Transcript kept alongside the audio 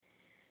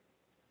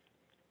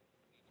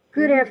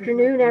Good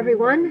afternoon,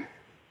 everyone.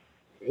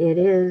 It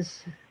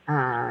is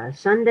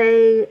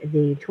Sunday,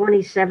 the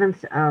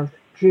 27th of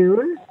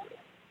June,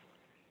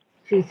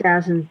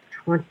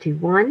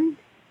 2021,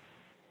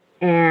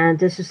 and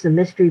this is the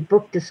Mystery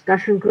Book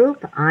Discussion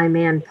Group. I'm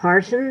Ann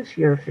Parsons,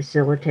 your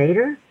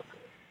facilitator,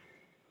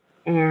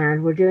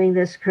 and we're doing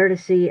this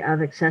courtesy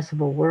of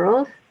Accessible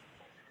World.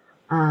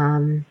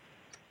 And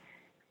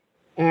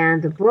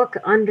the book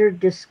under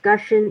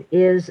discussion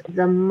is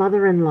The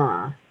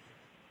Mother-in-Law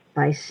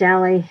by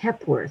Sally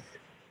Hepworth.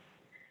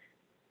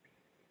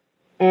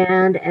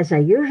 And as I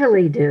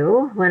usually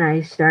do when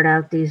I start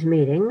out these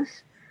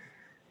meetings,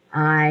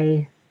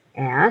 I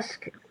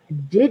ask,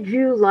 did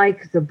you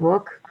like the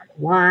book?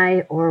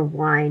 Why or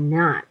why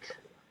not?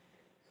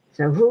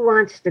 So who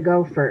wants to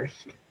go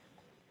first?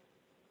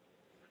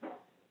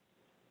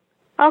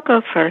 I'll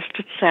go first.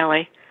 It's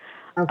Sally.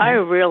 Okay. I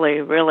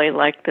really, really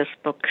like this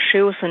book.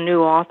 She was a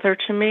new author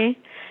to me,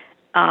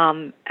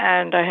 and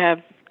I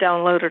have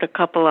downloaded a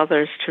couple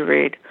others to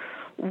read.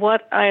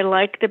 What I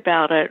liked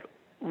about it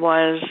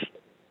was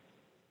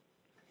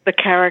the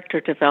character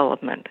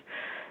development.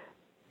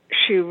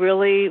 She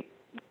really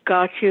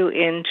got you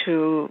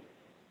into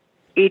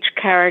each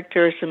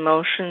character's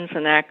emotions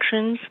and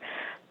actions,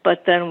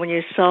 but then when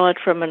you saw it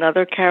from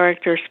another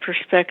character's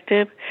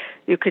perspective,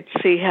 you could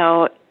see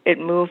how it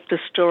moved the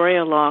story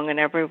along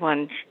and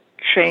everyone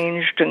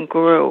changed and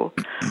grew.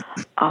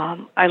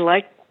 I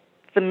liked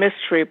the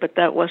mystery, but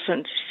that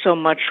wasn't so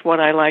much what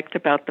I liked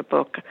about the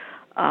book.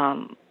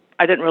 I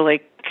didn't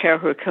really care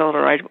who killed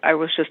her. I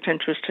was just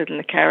interested in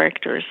the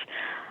characters.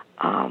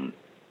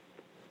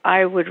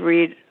 I would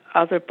read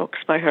other books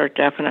by her,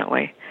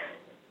 definitely.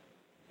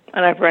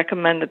 And I've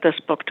recommended this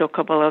book to a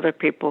couple other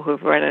people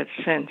who've read it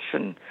since,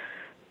 and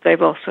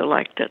they've also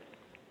liked it.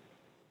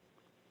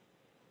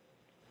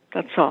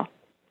 That's all.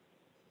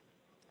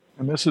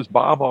 And this is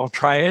Bob. I'll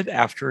try it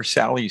after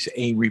Sally's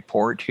A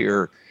report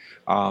here.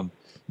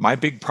 My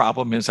big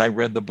problem is I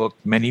read the book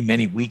many,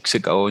 many weeks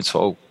ago, and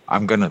so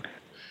I'm going to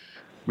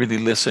really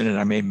listen, and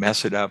I may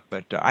mess it up,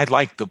 but I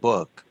liked the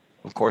book.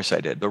 Of course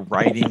I did. The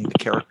writing, the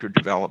character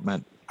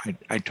development,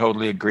 I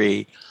totally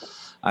agree.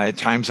 At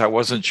times I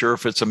wasn't sure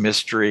if it's a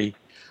mystery,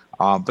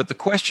 but the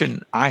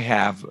question I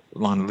have,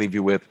 want to leave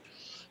you with,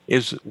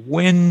 is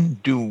when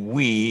do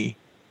we,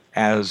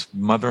 as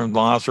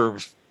mother-in-laws or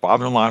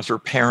father-in-laws or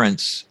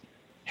parents,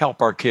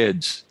 help our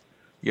kids?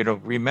 You know,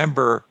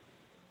 remember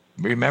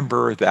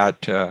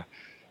that,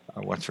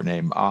 what's her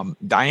name?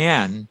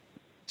 Diane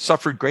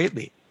suffered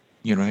greatly.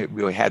 You know,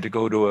 we had to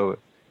go to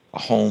a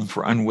home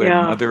for unwed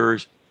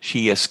mothers.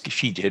 She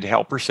did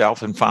help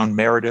herself and found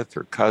Meredith,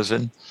 her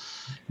cousin.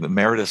 The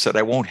Meredith said,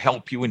 I won't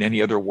help you in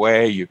any other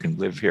way. You can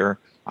live here.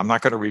 I'm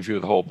not going to review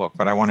the whole book,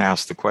 but I want to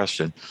ask the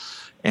question.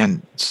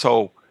 And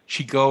so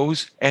she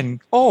goes and,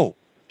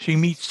 she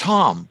meets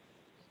Tom,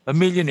 a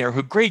millionaire,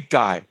 a great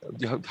guy.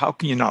 How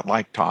can you not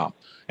like Tom?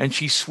 And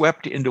she's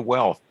swept into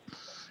wealth.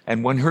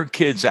 And when her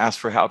kids ask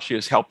for help, she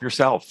says, help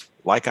yourself,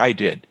 like I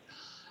did.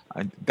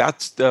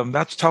 That's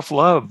tough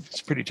love.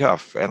 It's pretty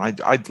tough.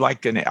 And I'd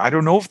like I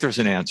don't know if there's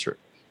an answer.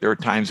 There are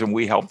times when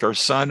we helped our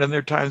son, and there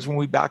are times when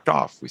we backed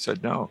off. We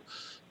said no.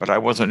 But I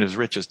wasn't as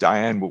rich as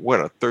Diane, but what,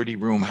 a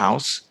 30-room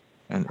house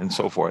and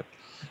so forth.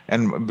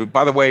 And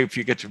by the way, if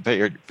you get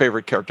your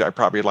favorite character, I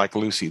probably like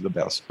Lucy the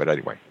best. But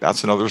anyway,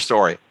 that's another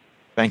story.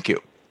 Thank you.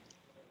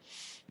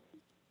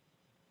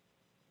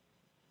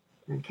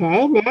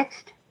 Okay,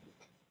 next.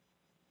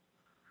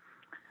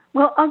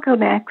 Well, I'll go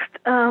next.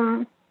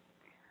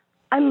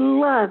 I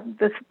love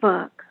this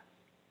book.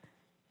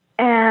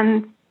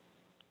 And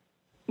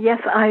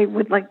yes, I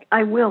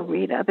will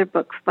read other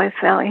books by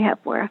Sally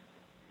Hepworth.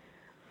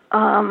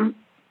 I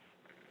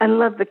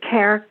love the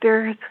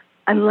characters.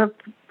 I love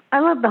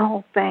the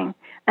whole thing.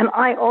 And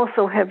I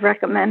also have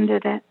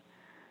recommended it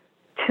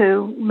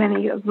to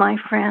many of my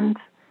friends.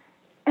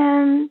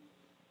 And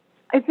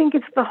I think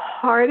it's the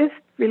hardest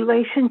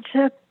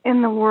relationship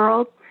in the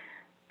world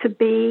to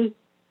be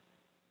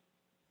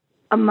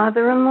a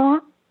mother-in-law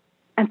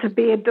and to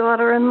be a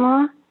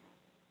daughter-in-law.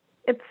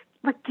 It's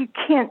like you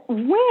can't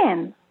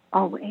win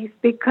always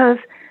because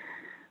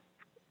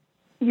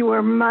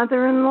your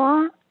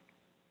mother-in-law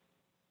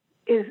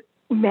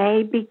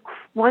may be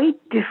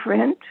quite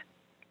different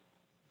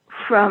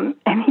from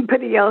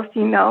anybody else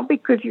you know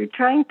because you're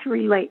trying to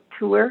relate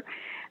to her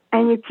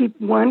and you keep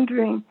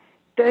wondering,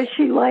 does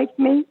she like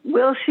me?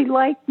 Will she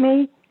like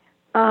me?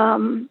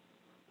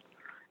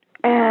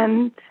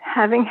 And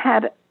having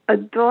had a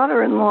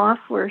daughter-in-law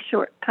for a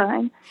short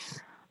time,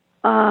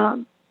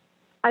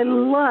 I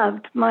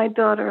loved my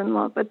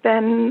daughter-in-law, but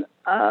then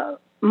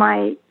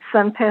my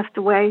son passed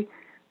away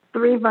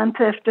 3 months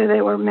after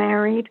they were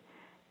married,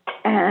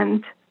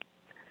 and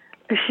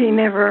I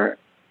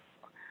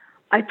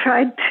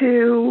tried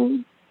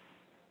to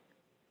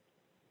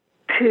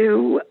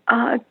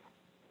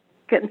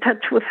get in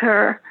touch with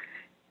her,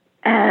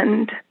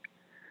 and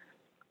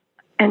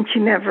she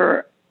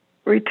never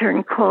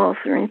returned calls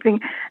or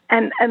anything.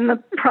 And the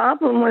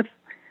problem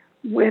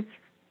with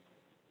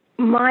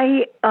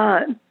my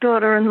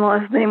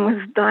daughter-in-law's name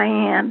was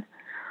Diane.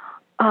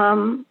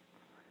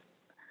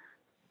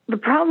 the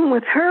problem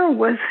with her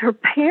was her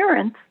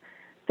parents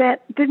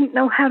that didn't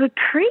know how to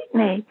treat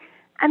me,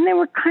 and they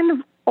were kind of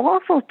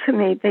awful to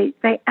me.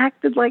 They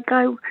acted like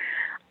I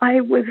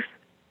was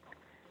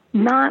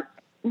not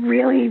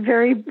really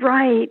very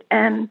bright,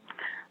 and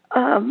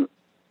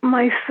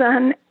my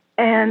son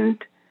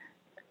and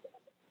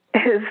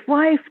his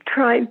wife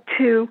tried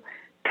to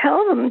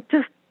tell them,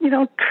 just,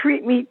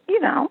 treat me,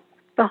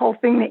 the whole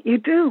thing that you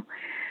do.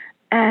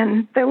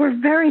 And they were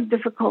very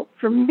difficult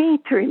for me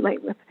to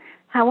relate with.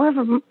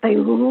 However, they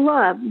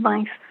loved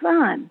my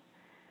son.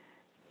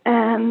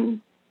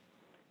 And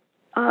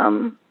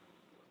my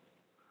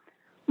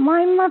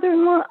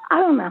mother-in-law, I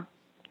don't know.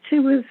 She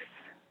was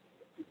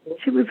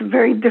a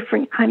very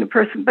different kind of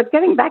person. But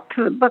getting back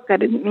to the book, I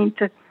didn't mean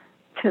to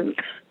do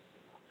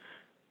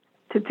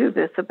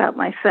this about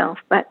myself.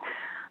 But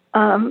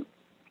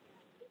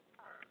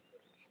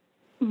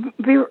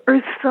there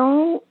are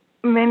so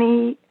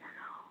many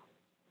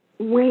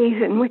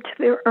ways in which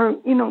there are,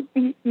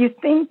 you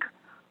think,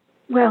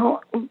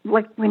 well,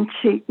 like when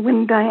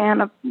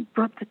Diana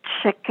brought the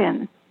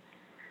chicken,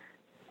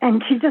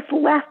 and she just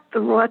left the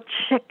raw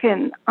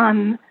chicken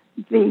on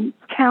the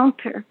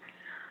counter.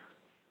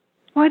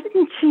 Why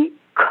didn't she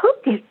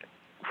cook it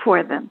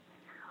for them?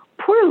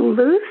 Poor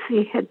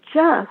Lucy had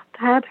just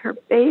had her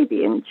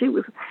baby, and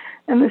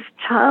this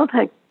child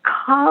had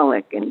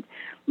colic, and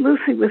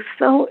Lucy was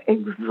so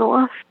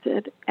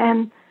exhausted,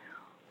 and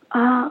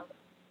but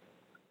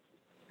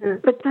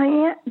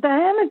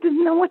Diana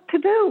didn't know what to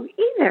do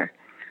either.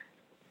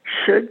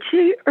 Should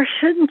she or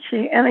shouldn't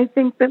she? And I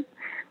think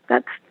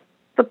that's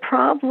the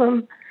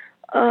problem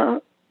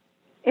in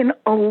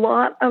a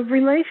lot of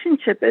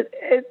relationships.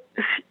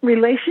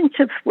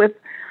 Relationships with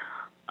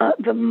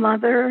the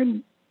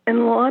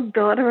mother-in-law,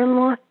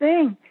 daughter-in-law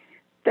thing.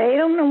 They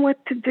don't know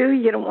what to do.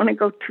 You don't want to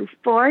go too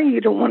far.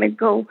 You don't want to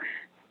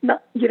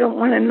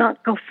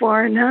not go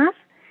far enough.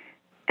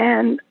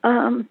 And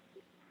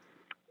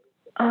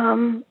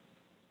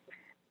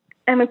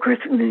of course,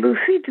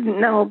 Lucy didn't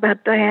know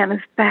about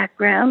Diana's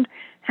background,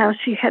 how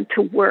she had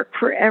to work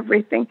for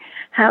everything,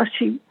 how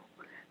she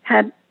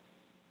had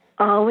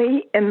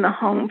Ollie in the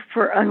home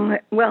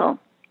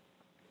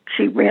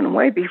she ran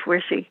away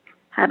before she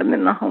had him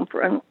in the home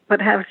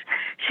but how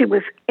she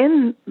was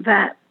in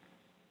that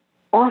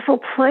awful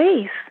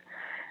place.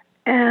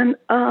 And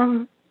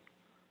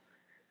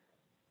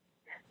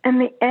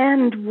the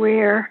end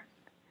where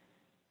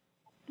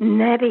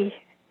Nettie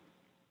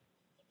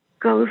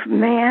goes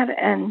mad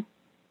and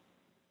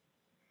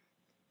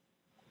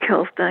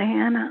kills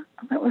Diana.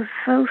 That was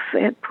so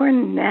sad. Poor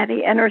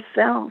Nettie and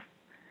herself.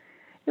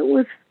 It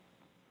was,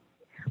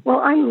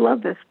 I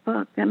love this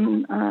book,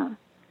 and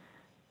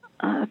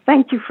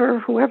thank you for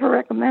whoever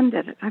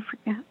recommended it. I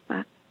forget,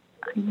 but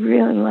I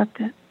really loved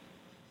it.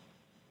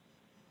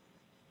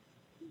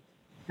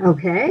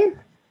 Okay.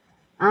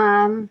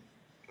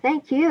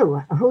 Thank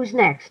you. Who's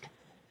next?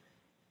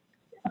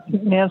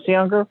 Nancy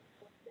Unger.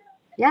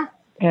 Yeah.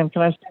 And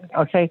can I?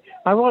 Okay,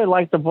 I really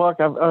like the book.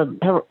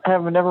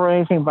 I've never read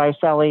anything by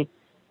Sally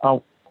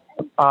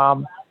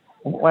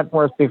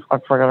Wentworth. I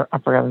forgot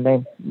the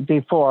name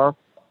before,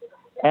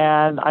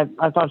 and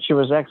I thought she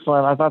was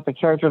excellent. I thought the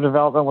character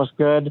development was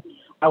good.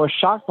 I was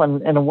shocked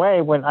when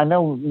I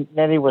know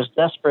Nettie was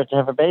desperate to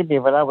have a baby,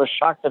 but I was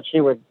shocked that she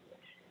would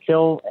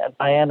kill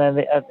Diana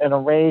in a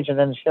rage and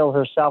then kill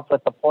herself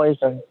with the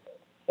poison.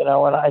 And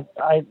I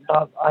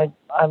thought I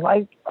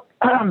liked.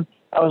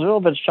 I was a little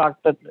bit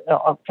shocked that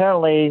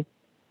apparently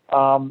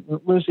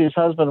Lucy's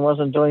husband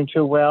wasn't doing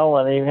too well,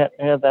 and he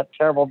had that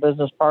terrible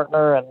business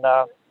partner, and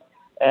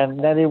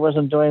Nettie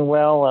wasn't doing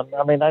well. And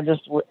I mean, I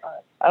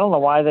don't know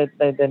why they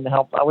didn't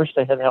help. I wish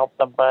they had helped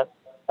them, but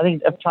I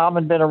think if Tom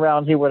had been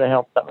around, he would have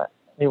helped them.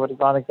 He would have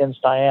gone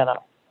against Diana.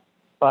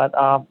 But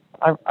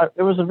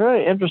it was a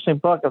very interesting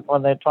book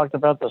when they talked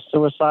about the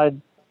suicide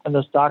and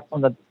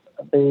when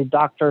the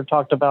doctor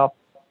talked about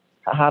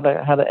how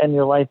to end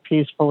your life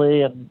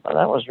peacefully, and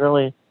that was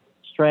really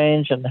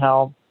strange. And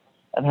how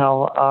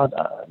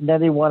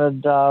Nettie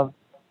wanted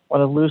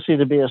Lucy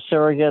to be a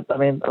surrogate. I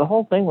mean, the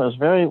whole thing was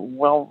very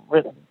well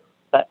written.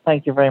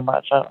 Thank you very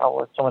much. I'll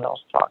let someone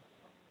else talk.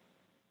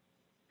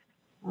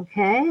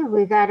 Okay,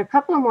 we got a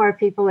couple of more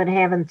people that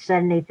haven't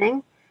said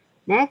anything.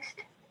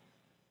 Next.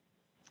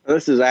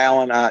 This is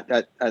Alan. I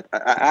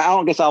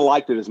don't guess I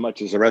liked it as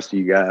much as the rest of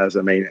you guys.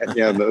 I mean,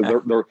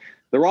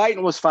 the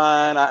writing was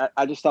fine.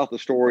 I just thought the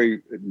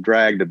story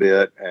dragged a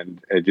bit, and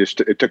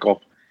it took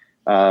off.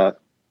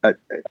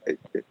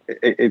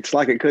 It's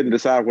like it couldn't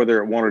decide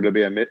whether it wanted to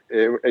be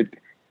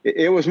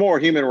it was more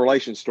a human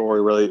relation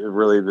story,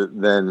 really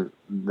than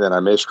a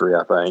mystery.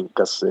 I think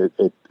because it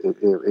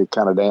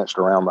kind of danced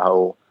around the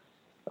whole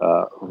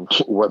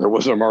whether it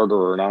was a murder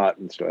or not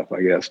and stuff.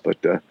 I guess, but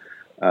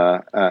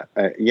I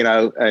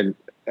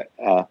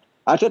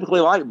typically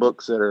like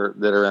books that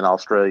are in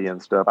Australia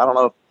and stuff. I don't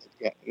know.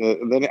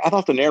 I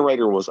thought the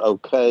narrator was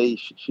okay.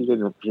 She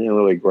didn't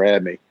really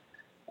grab me.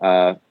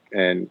 But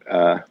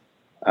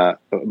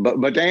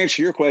to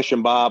answer your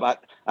question, Bob,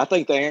 I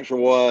think the answer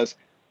was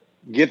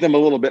give them a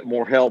little bit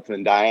more help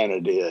than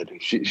Diana did.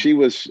 She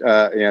was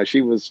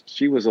she was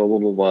a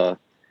little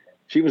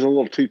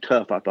too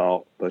tough, I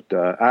thought. But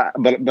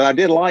I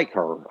did like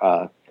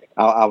her.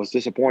 I was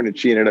disappointed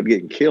she ended up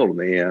getting killed in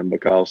the end,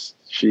 because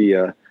she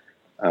had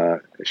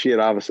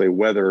obviously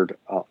weathered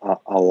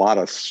a lot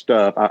of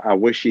stuff. I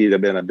wish she'd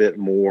have been a bit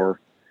more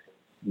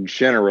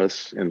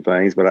generous in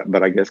things,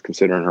 but I guess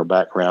considering her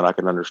background, I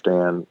can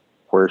understand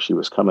where she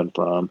was coming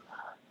from.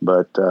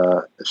 But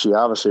she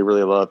obviously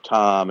really loved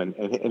Tom, and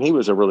he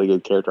was a really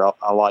good character.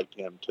 I liked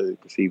him too,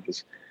 because he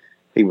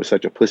was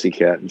such a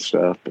pussycat and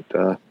stuff.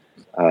 But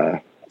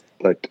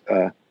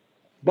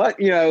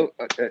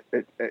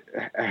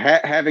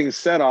having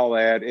said all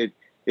that,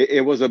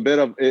 it was a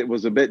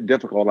bit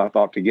difficult, I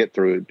thought, to get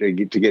through to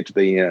get to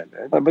the end.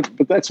 But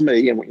that's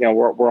me, and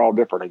we're all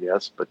different, I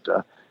guess. But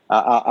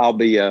I'll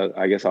be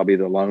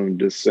the lone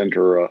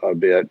dissenter a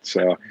bit.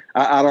 So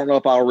I don't know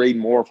if I'll read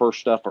more of her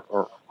stuff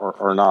or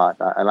not,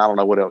 and I don't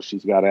know what else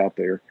she's got out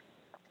there.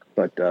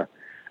 But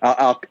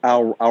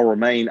I'll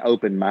remain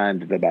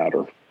open-minded about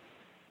her.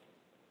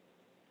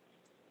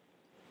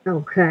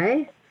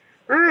 Okay.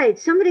 All right.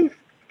 Somebody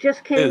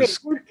just came Liz,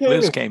 in.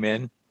 Liz came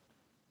in.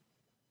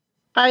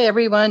 Hi,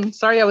 everyone.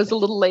 Sorry I was a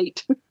little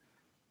late.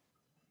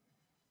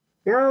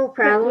 No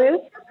problem.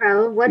 No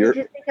problem. What did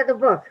you think of the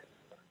book?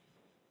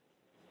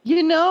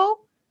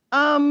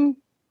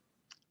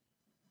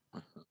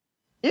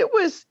 It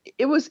was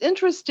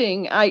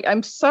interesting.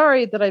 I'm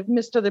sorry that I've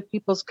missed other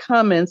people's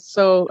comments,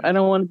 so I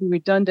don't want to be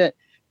redundant.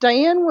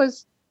 Diane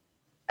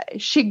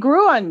she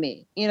grew on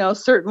me.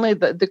 Certainly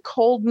the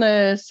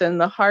coldness and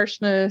the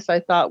harshness,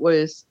 I thought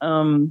was,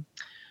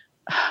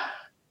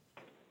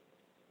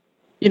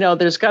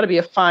 there's got to be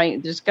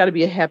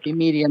a happy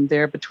medium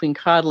there between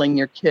coddling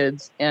your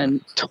kids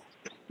and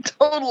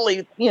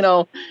totally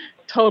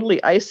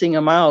icing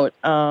them out.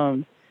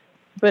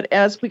 But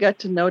as we got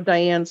to know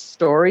Diane's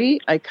story,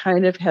 I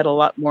kind of had a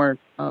lot more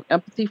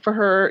empathy for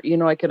her.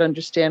 I could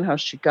understand how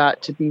she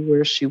got to be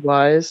where she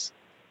was.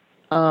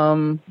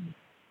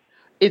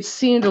 It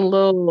seemed a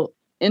little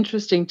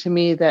interesting to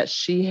me that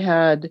she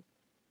had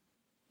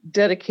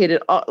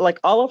dedicated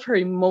all of her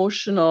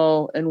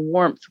emotional and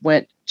warmth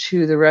went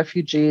to the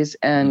refugees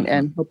and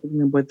helping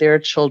them with their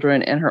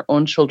children, and her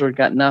own children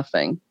got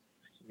nothing.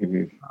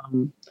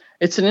 Mm-hmm.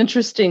 It's an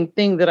interesting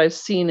thing that I've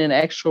seen in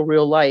actual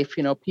real life.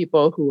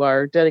 People who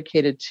are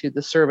dedicated to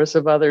the service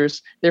of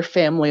others, their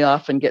family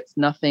often gets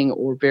nothing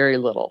or very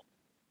little.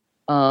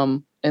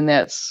 And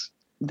that's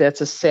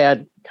a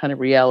sad kind of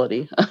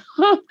reality.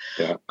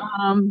 Yeah.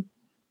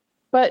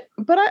 But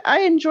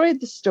I enjoyed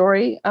the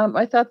story.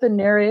 I thought the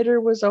narrator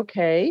was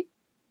okay.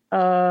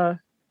 I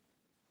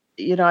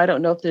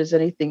don't know if there's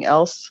anything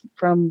else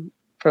from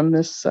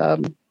this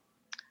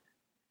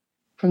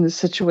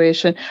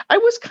situation. I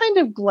was kind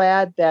of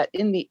glad that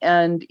in the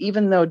end,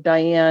 even though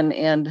Diane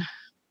and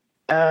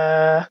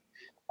what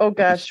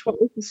was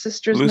the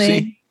sister's Lucy?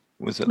 name?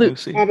 Was it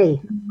Lucy?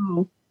 Nettie.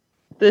 No.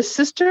 The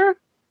sister?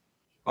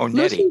 Oh,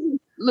 Nettie.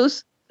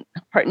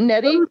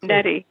 Nettie?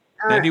 Nettie.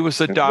 Nettie was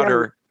the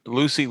daughter. Yeah.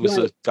 Lucy was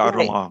the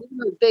daughter-in-law.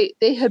 Right.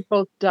 They had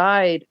both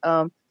died,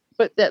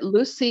 but that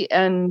Lucy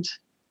and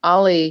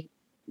Ollie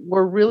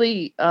were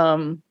really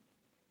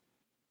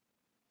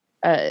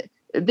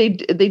they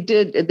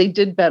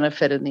did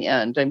benefit in the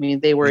end. I mean,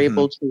 they were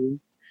able to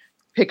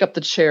pick up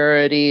the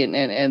charity,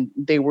 and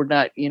they were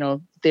not,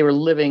 they were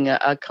living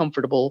a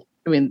comfortable.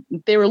 I mean,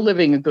 they were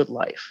living a good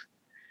life.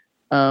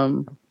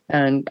 And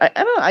I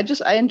don't know.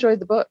 I enjoyed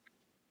the book.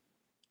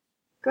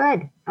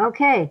 Good.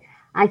 Okay.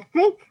 I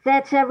think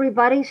that's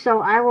everybody,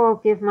 so I will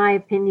give my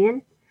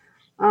opinion.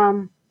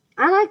 I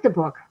like the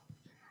book.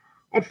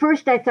 At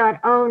first I thought,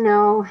 oh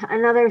no,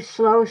 another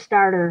slow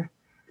starter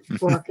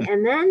book.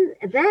 And then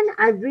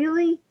I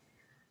really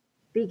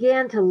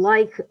began to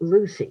like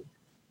Lucy.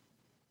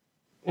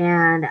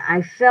 And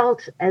I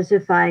felt as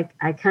if I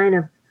kind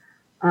of,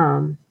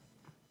 I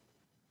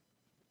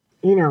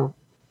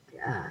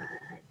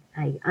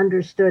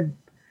understood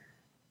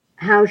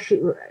how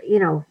she,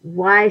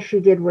 why she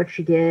did what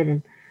she did.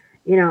 And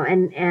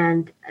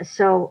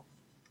so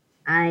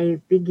I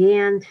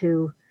began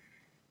to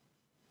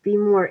be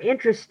more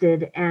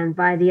interested. And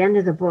by the end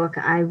of the book,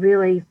 I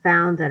really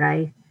found that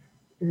I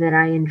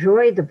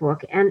enjoyed the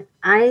book. And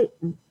I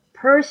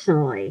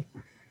personally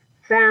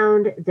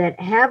found that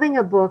having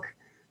a book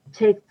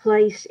take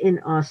place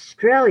in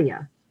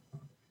Australia,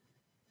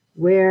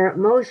 where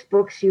most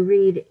books you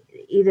read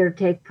either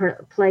take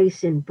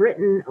place in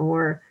Britain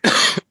or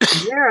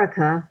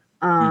America,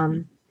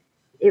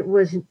 it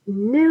was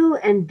new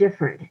and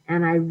different,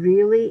 and I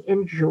really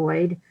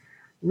enjoyed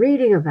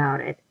reading about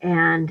it.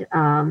 And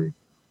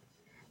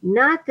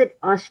not that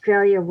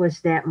Australia was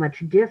that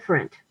much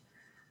different,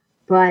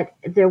 but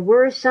there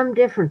were some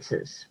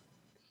differences,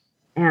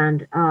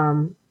 and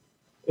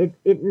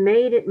it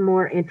made it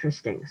more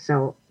interesting.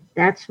 So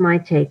that's my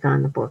take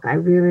on the book. I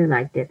really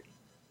liked it.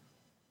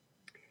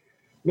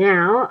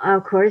 Now,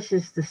 of course,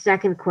 is the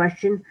second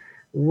question.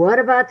 What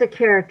about the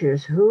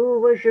characters?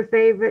 Who was your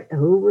favorite?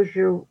 Who was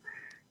your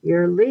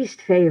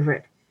least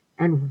favorite?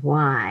 and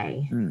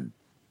why?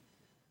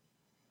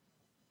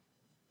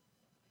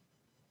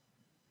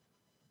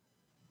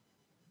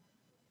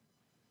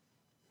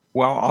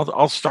 Well,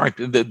 I'll start.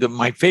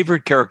 My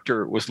favorite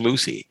character was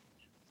Lucy.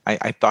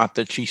 I thought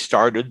that she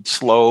started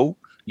slow,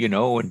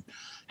 and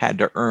had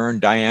to earn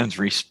Diane's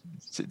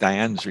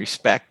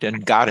respect,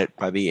 and got it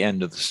by the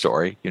end of the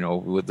story,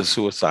 with the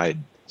suicide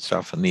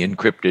stuff and the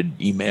encrypted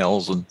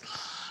emails and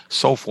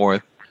so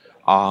forth.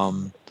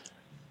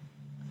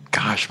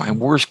 Gosh, my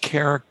worst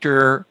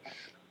character,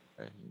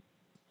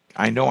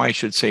 I know I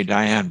should say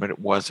Diane, but it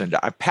wasn't.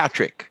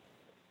 Patrick.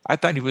 I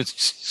thought he was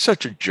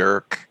such a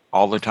jerk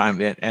all the time.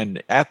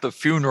 And at the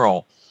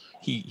funeral,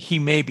 he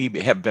maybe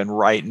have been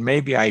right, and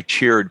maybe I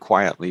cheered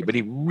quietly, but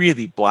he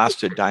really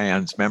blasted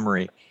Diane's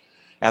memory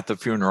at the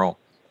funeral.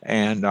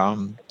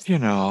 And,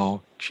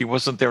 she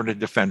wasn't there to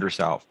defend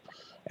herself.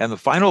 And the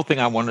final thing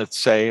I wanted to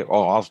say,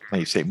 I'll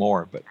may say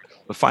more, but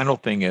the final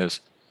thing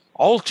is,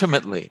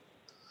 ultimately,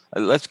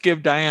 let's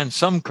give Diane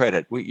some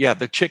credit.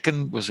 The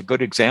chicken was a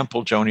good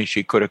example, Joni.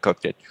 She could have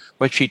cooked it,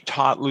 but she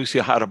taught Lucy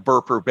how to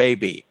burp her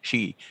baby.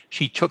 She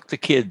took the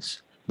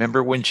kids.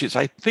 Remember when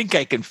I think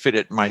I can fit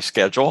it in my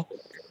schedule.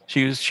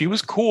 She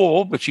was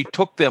cool, but she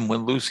took them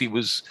when Lucy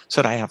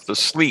said, I have to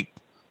sleep.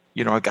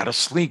 I got to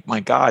sleep,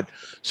 my God.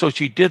 So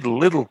she did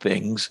little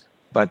things,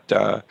 but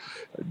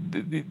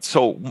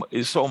so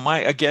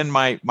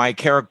my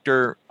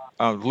character,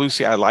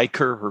 Lucy, I like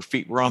her. Her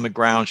feet were on the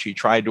ground. She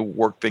tried to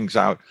work things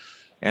out.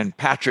 And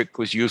Patrick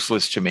was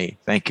useless to me.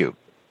 Thank you.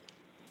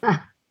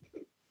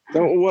 So,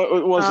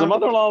 was the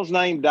mother-in-law's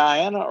name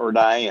Diana or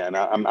Diane?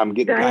 I'm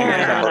getting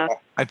Diana.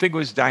 I think it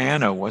was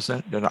Diana,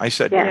 wasn't it? I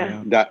said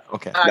Yeah. Diana.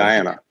 Okay.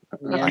 Diana.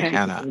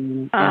 Diana.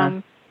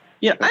 I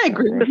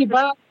agree with you,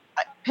 Bob.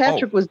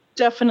 Patrick was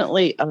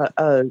definitely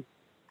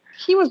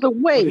he was a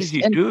waste.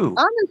 What did he do?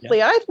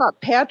 Honestly, I thought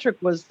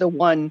Patrick was the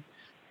one.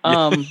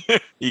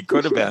 He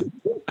could have been.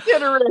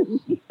 Get her in.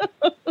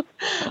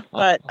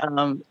 But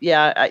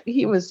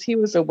he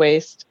was a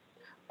waste.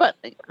 But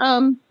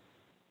I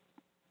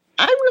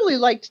really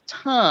liked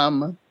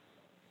Tom.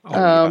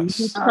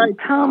 Yes.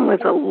 Tom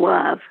was a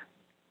love.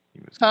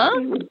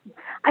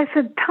 I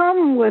said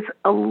Tom was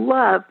a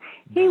love.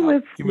 He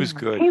was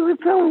good. He was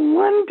so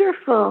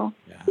wonderful.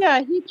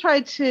 Yeah, he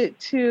tried to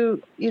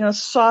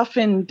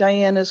soften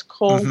Diana's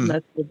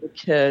coldness with the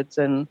kids,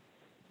 and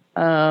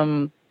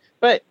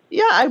but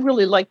yeah, I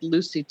really liked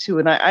Lucy too,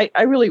 and I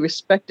really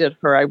respected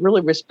her. I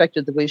really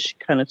respected the way she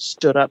kind of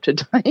stood up to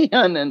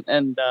Diane,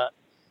 and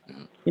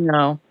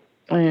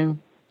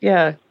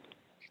yeah.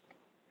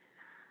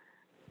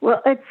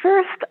 Well, at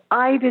first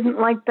I didn't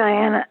like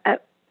Diana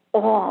at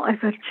all. I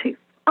thought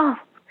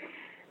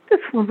this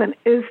woman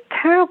is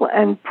terrible,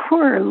 and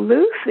poor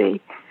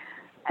Lucy.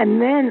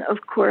 And then,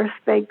 of course,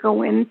 they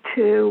go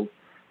into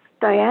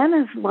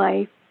Diana's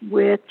life,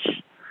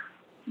 which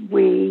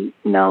we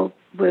know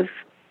was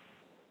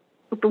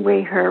the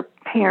way her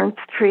parents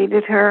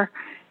treated her,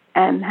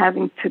 and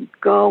having to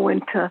go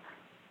into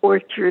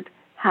Orchard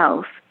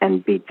House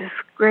and be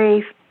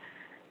disgraced,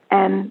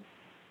 and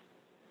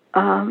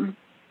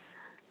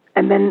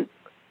then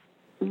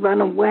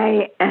run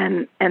away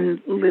and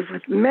live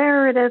with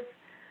Meredith.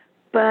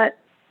 But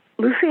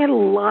Lucy had a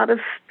lot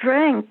of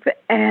strength,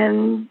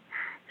 and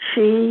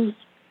she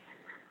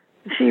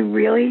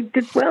really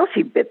did well.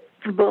 She bit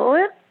the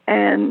bullet,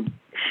 and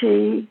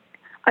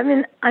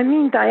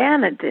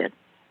Diana did.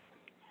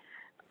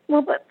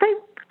 Well, but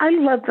I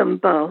love them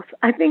both.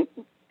 I think,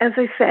 as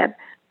I said,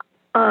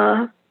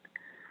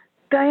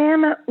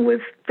 Diana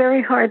was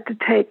very hard to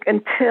take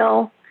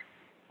until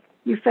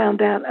you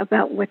found out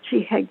about what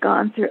she had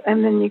gone through,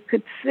 and then you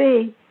could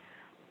see.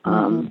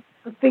 The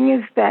thing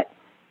is that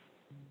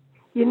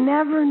you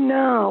never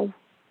know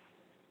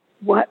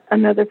what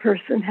another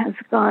person has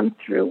gone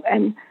through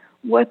and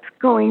what's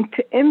going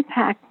to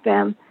impact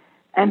them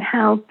and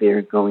how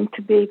they're going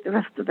to be the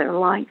rest of their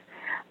life.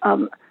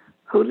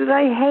 Who did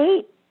I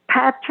hate?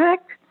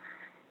 Patrick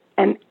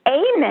and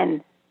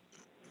Eamon.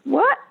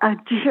 What a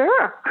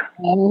jerk.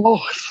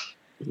 Oh,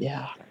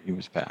 yeah. He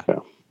was bad. Yeah.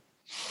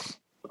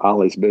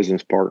 Ollie's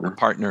business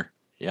partner.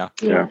 Yeah.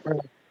 Yeah.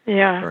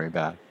 Very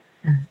bad.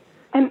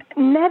 And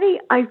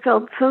Nettie, I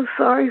felt so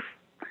sorry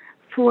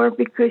for,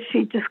 because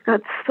she just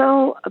got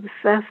so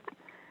obsessed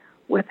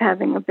with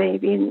having a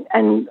baby,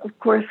 and of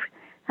course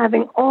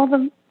having all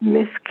the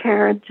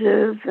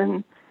miscarriages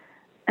and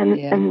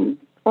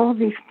all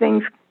these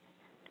things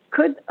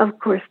could, of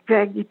course,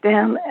 drag you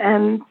down.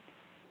 And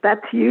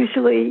that's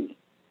usually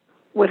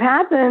what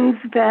happens,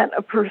 that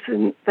a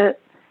person that,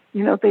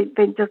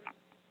 they just,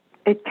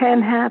 it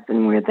can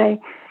happen where they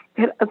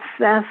get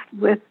obsessed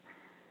with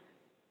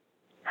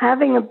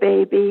having a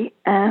baby.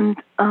 And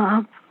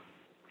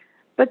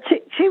but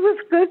she was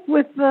good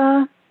with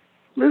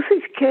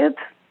Lucy's kids,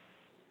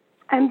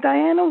 and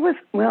Diana was,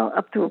 well,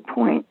 up to a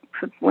point,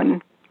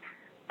 when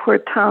poor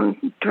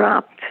Tom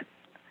dropped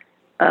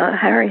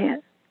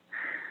Harriet.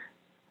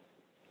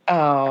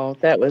 Oh,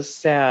 that was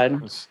sad.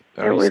 It was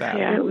very sad.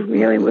 It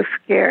really was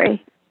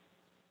scary.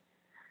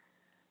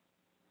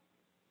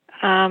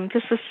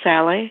 This is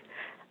Sally.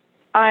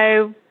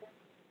 I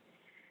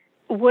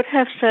would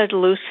have said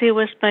Lucy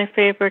was my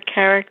favorite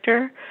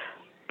character,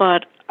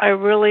 but I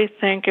really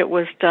think it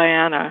was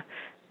Diana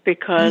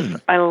because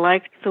I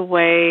liked the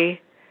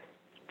way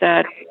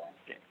that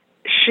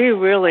she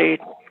really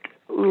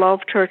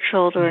loved her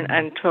children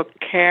and took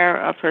care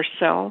of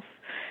herself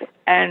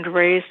and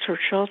raised her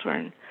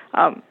children.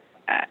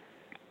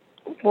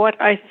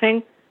 What I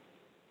think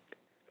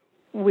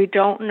we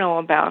don't know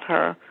about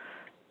her,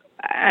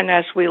 and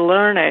as we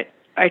learn it,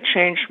 I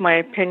changed my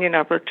opinion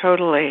of her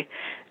totally.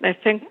 And I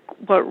think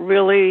what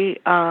really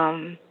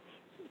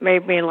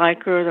made me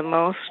like her the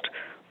most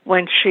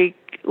when she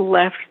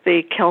left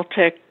the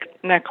Celtic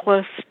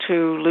necklace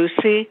to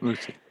Lucy.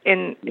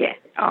 In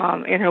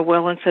her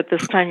will and said,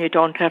 this time you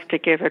don't have to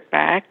give it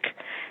back.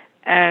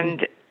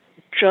 And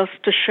just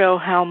to show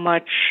how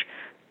much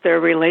their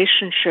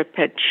relationship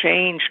had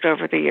changed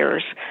over the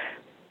years.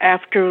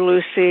 After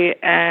Lucy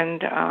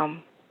and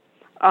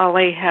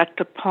Ollie had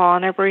to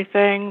pawn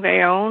everything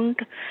they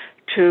owned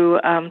to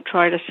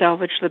try to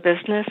salvage the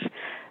business,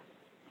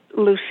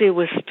 Lucy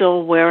was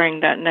still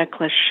wearing that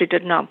necklace. She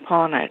did not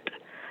pawn it.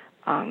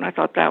 I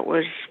thought that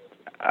was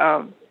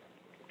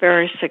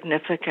very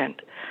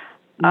significant.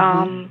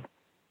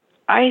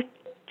 My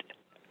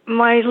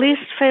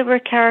least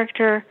favorite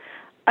character,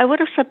 I would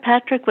have said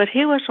Patrick, but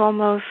he was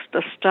almost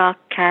a stock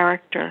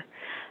character.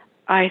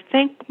 I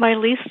think my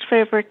least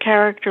favorite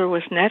character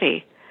was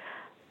Nettie.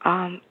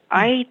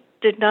 I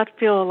did not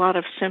feel a lot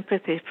of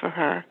sympathy for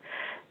her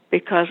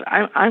because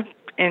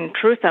in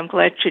truth, I'm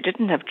glad she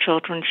didn't have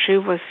children. She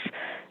was,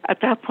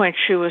 at that point,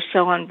 she was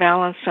so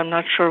unbalanced. I'm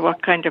not sure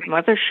what kind of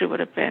mother she would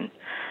have been.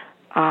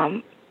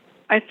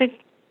 I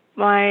think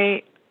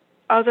my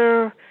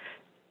other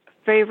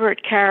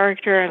favorite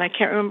character, and I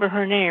can't remember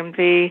her name,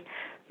 the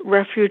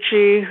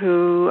refugee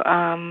who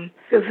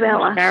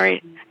Gazella.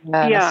 married.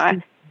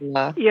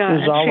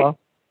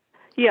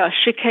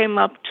 She came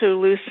up to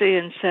Lucy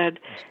and said,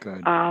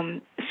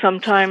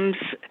 sometimes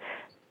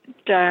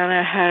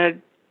Diana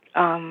had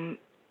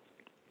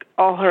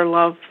all her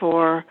love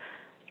for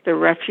the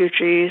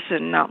refugees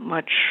and not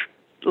much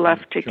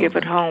left to give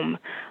at home.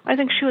 I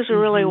think she was a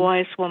really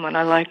wise woman.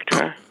 I liked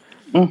her.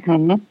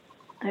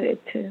 I did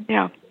too.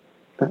 Yeah.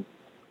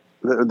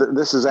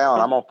 This is Alan.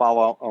 I'm gonna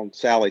follow on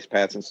Sally's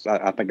path since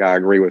I think I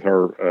agree with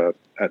her.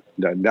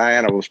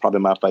 Diana was probably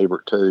my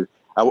favorite too.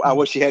 I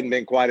wish she hadn't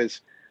been quite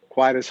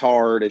as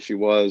hard as she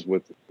was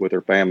with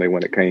her family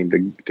when it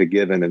came to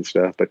giving and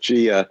stuff. But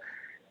she,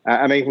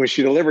 I mean, when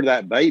she delivered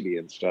that baby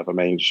and stuff, I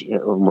mean, she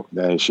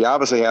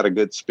obviously had a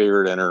good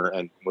spirit in her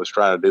and was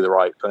trying to do the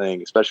right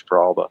thing, especially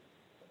for all the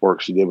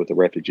work she did with the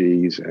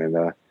refugees.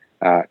 And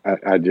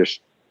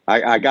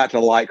I got to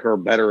like her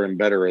better and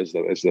better as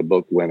the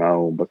book went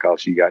on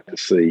because you got to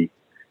see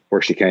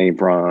where she came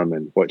from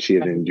and what she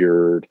had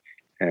endured.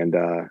 And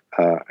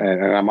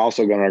I'm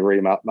also going to agree.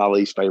 My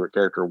least favorite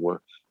character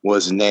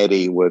was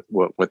Nettie with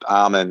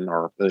Amon,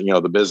 or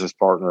the business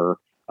partner,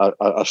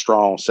 a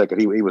strong second.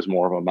 He was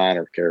more of a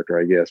minor character,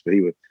 I guess, but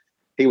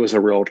he was a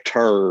real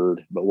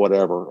turd. But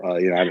whatever,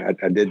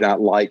 I did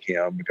not like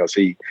him because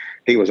he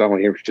was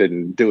only interested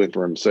in doing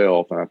for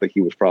himself, and I think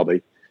he was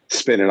probably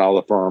spending all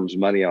the firm's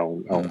money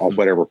on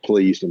whatever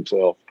pleased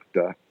himself.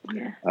 But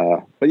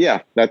yeah,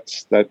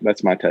 that's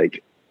my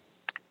take.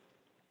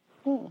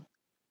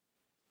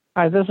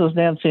 Hi, this is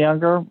Nancy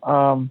Younger.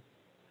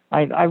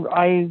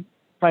 I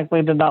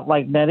frankly did not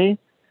like Nettie.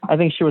 I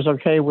think she was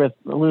okay with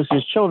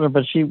Lucy's children,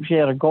 but she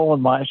had a goal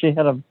in mind. She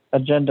had an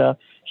agenda.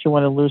 She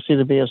wanted Lucy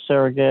to be a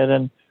surrogate,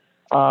 and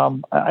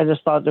I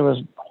just thought it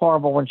was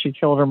horrible when she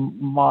killed her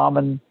mom.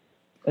 And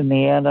in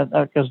the end,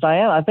 because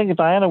I think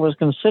Diana was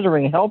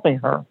considering helping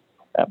her,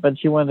 but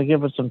she wanted to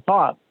give it some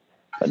thought.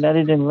 But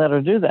Nettie didn't let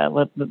her do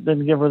that.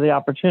 Didn't give her the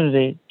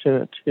opportunity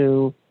to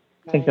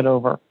think it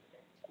over.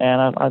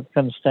 And I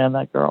couldn't stand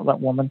that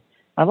woman.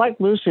 I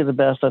liked Lucy the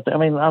best.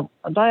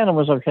 Diana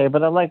was okay,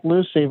 but I liked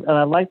Lucy, and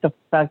I liked the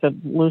fact that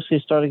Lucy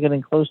started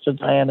getting close to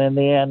Diana in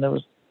the end. It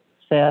was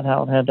sad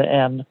how it had to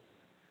end.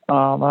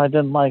 I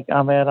didn't like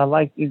Ahmed. I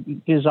liked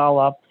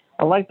Gisela.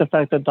 I liked the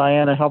fact that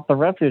Diana helped the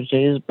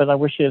refugees, but I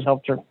wish she had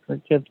helped her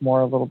kids a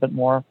little bit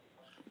more.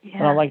 Yeah.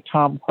 And I like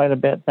Tom quite a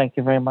bit. Thank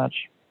you very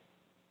much.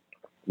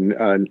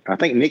 I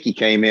think Nikki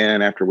came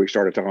in after we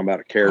started talking about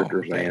the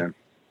characters, Ann.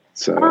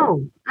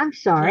 So. I'm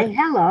sorry.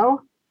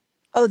 Hello.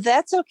 Oh,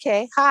 that's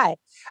okay. Hi.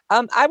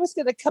 I was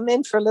going to come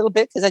in for a little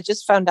bit because I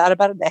just found out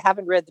about it. I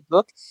haven't read the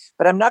book,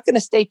 but I'm not going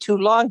to stay too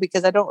long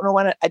because I don't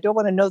want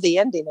to know the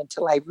ending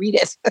until I read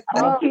it.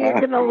 You're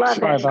going to love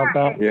it. About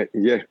that.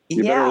 Yeah.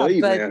 You better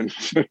leave, man.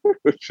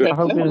 I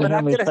hope you didn't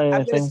hear me say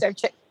anything.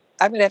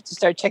 I'm going to have to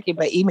start checking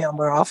my email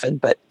more often,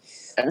 but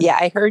yeah,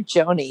 I heard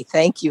Joni.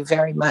 Thank you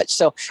very much.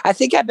 So I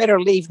think I better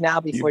leave now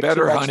before you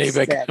better, honey.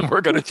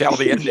 We're going to tell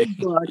the ending.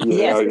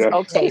 Yes. Yeah.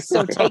 Okay.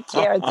 So take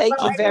care. Thank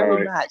you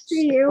very much.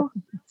 See you.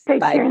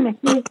 Take care,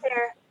 Nikki.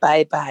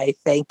 Bye.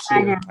 Thank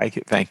you.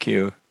 Thank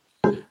you.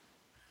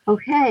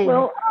 Okay.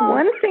 Well,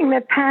 one thing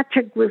that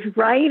Patrick was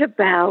right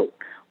about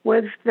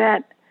was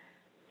that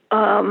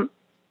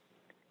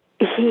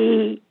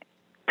he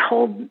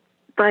told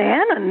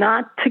Diana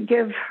not to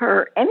give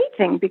her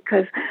anything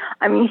because,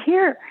 I mean,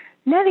 here,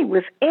 Nettie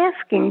was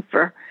asking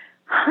for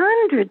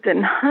hundreds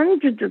and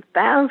hundreds of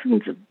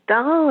thousands of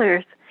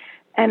dollars.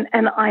 And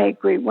I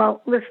agree.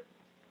 Well, this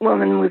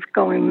woman was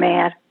going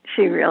mad.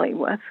 She really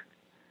was.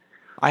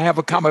 I have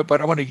a comment,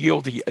 but I want to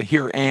yield to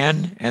hear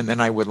Anne, and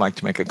then I would like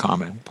to make a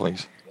comment,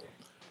 please.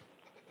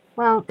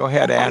 Well, go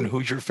ahead, Anne.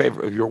 Who's your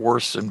favorite, your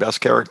worst and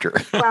best character?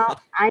 Well,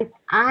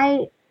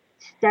 I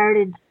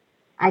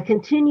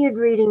continued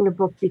reading the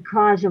book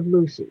because of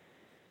Lucy,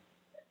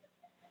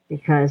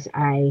 because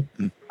I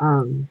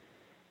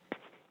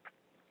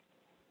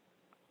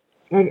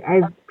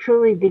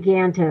truly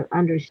began to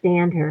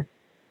understand her,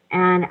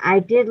 and I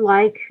did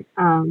like,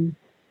 and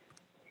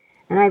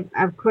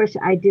of course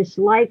I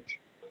disliked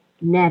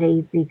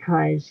Nettie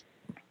because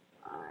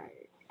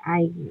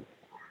I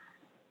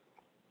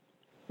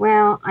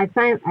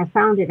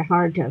found it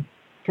hard to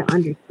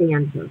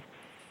understand her.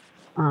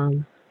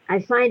 I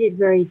find it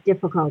very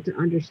difficult to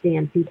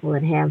understand people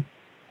that have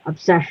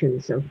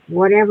obsessions of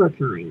whatever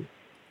kind.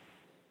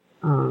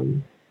 I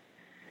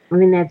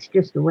mean, that's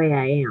just the way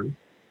I am.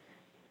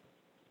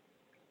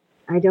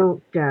 I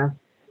don't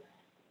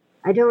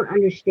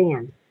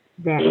understand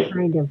that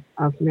kind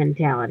of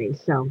mentality.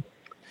 So,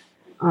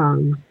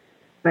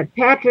 but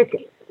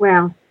Patrick,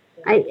 well,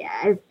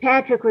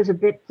 Patrick was a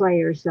bit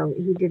player, so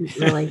he didn't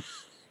really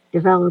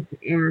develop,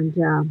 and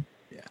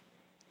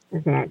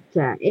that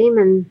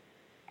Eamon,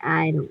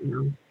 I don't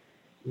know.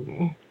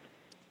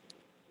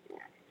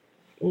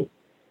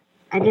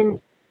 I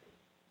didn't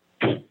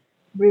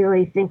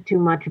really think too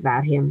much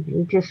about him.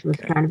 He just was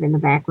kind of in the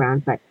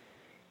background, but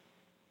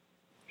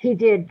he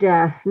did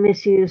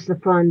misuse the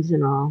funds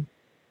and all.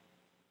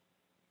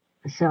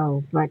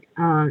 So, but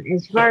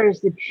as far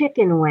as the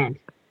chicken went,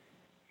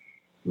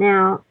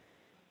 now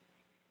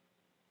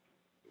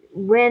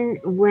when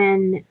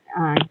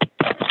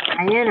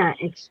Diana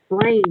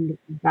explained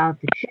about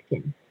the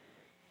chicken,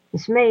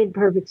 this made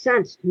perfect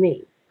sense to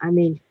me. I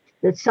mean,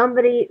 that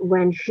somebody,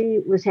 when she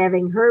was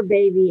having her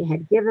baby,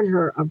 had given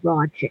her a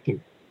raw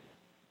chicken.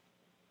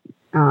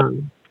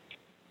 During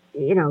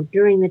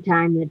the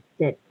time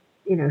that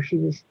she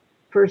was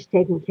first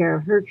taking care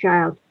of her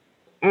child,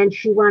 and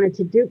she wanted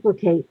to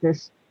duplicate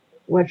this,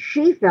 what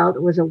she felt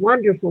was a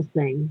wonderful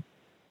thing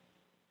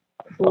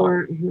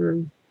for her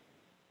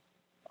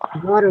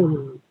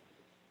daughter-in-law.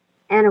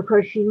 And of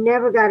course, she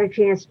never got a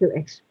chance to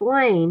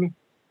explain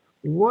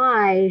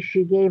why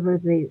she gave her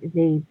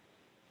the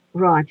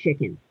raw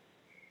chicken.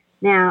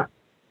 Now,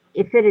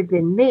 if it had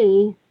been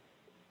me,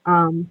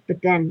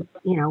 but then,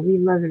 we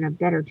live in a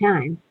better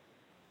time,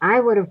 I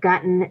would have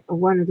gotten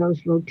one of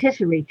those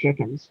rotisserie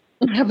chickens.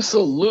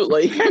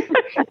 Absolutely.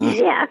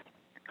 Yeah.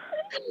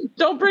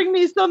 Don't bring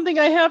me something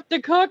I have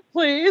to cook,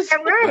 please. Yeah,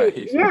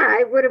 right. Yeah,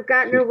 I would have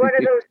gotten her one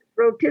of those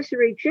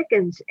rotisserie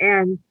chickens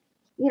and,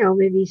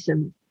 maybe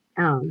some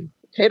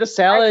potato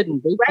salad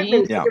and baked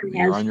beans. Yeah,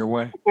 you're on your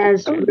way.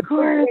 As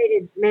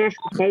refrigerated mashed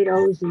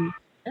potatoes and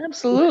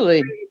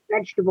absolutely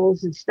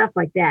vegetables and stuff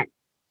like that.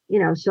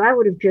 So I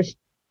would have just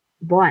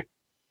bought,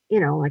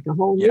 like a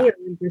whole meal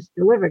and just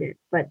delivered it.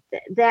 But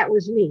that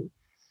was me.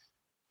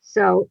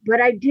 So,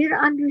 but I did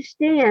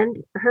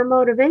understand her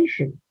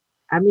motivation.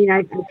 I mean,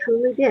 I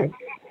truly did.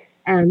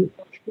 And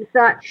she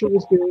thought she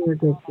was doing a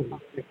good thing.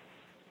 But,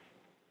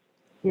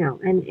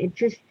 and it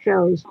just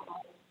shows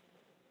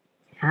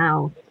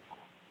how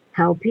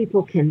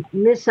people can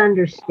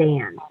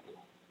misunderstand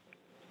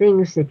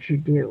things that you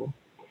do.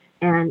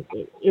 And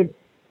it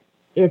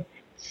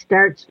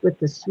starts with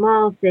the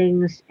small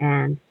things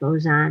and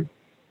goes on.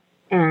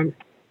 And,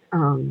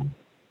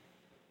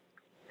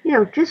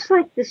 just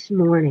like this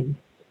morning,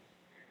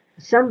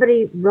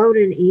 somebody wrote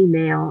an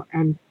email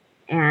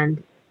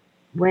and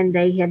when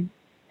they had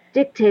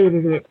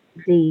dictated it,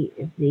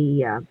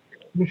 the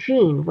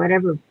machine,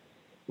 whether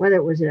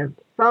it was a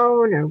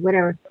phone or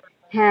whatever,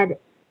 had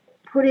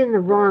put in the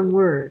wrong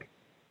word.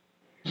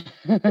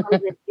 So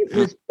that it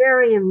was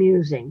very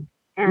amusing.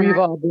 And we've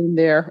all been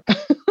there.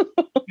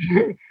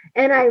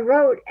 and I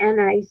wrote and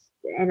I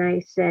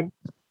said,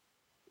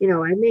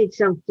 I made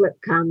some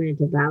flip comment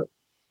about,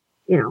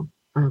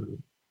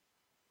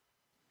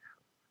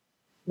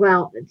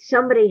 well,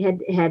 somebody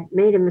had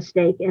made a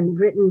mistake and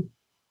written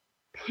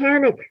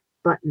panic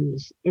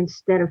buttons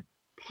instead of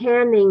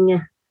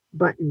panning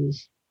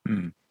buttons,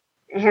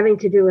 having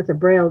to do with a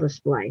Braille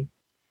display.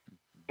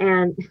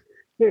 And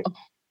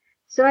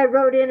so I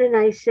wrote in and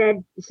I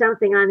said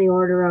something on the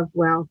order of,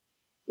 well,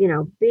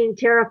 being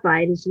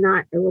terrified is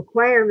not a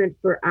requirement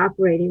for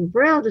operating a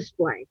Braille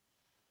display.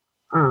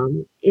 There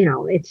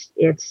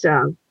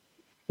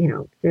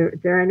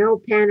are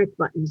no panic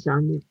buttons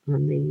on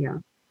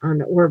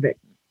the Orbit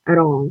at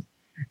all.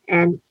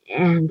 And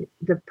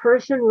the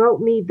person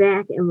wrote me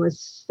back and was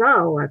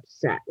so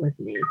upset with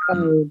me.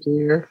 Oh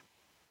dear.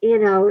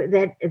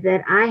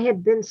 That I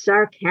had been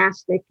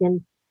sarcastic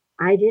and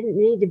I didn't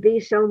need to be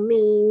so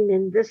mean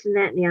and this and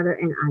that and the other.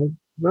 And I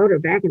wrote her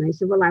back and I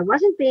said, well, I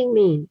wasn't being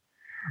mean.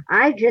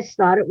 I just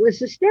thought it was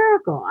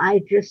hysterical. I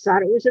just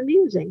thought it was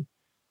amusing.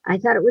 I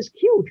thought it was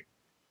cute.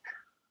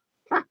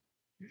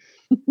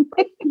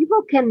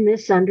 People can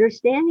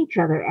misunderstand each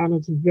other, and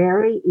it's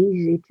very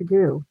easy to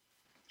do.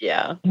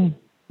 Yeah.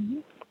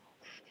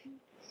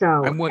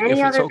 So,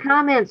 any other okay.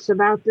 comments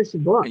about this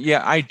book?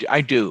 Yeah,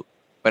 I do.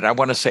 But I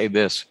want to say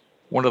this.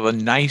 One of the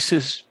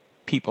nicest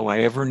people I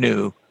ever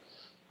knew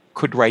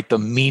could write the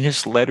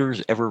meanest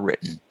letters ever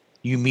written.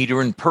 You meet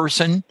her in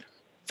person,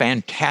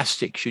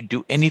 fantastic. She'd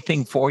do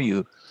anything for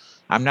you.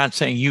 I'm not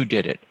saying you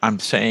did it. I'm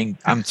saying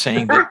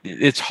that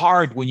it's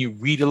hard when you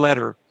read a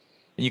letter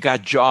and you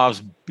got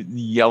Jaws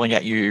yelling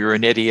at you, you're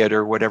an idiot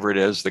or whatever it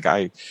is. The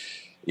guy,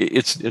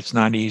 it's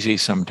not easy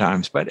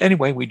sometimes. But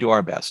anyway, we do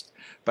our best.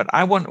 But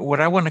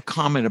what I want to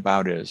comment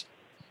about is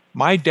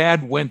my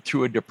dad went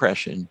through a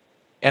depression,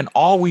 and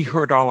all we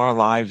heard all our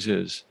lives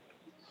is,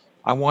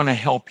 I want to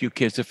help you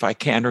kids if I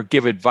can, or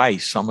give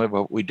advice, some of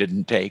it we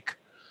didn't take,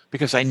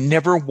 because I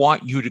never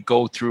want you to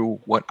go through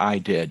what I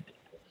did.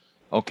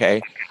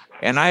 Okay.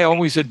 And I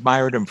always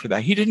admired him for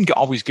that. He didn't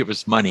always give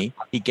us money.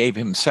 He gave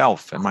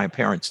himself, and my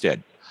parents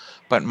did.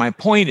 But my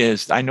point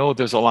is, I know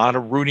there's a lot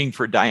of rooting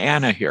for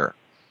Diana here,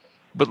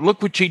 but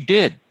look what she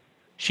did.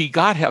 She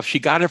got help. She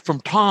got it from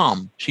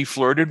Tom. She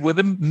flirted with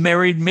him,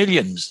 married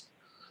millions.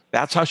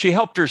 That's how she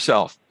helped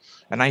herself.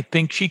 And I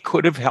think she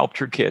could have helped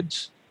her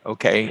kids.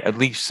 Okay, at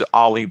least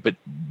Ollie, but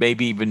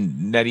maybe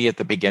even Nettie at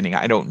the beginning.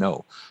 I don't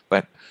know,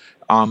 but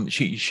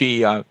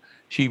she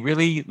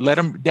really let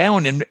him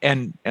down.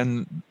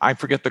 And I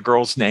forget the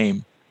girl's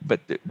name,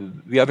 but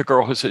the other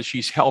girl who says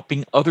she's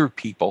helping other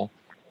people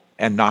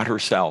and not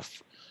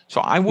herself.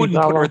 So I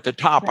wouldn't put her at the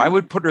top. I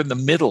would put her in the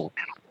middle,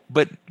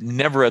 but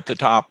never at the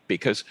top,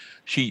 because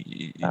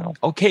she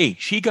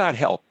got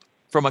help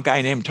from a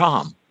guy named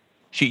Tom.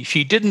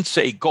 She didn't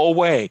say, go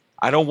away,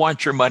 I don't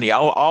want your money,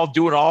 I'll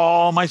do it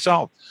all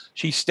myself.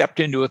 She stepped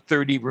into a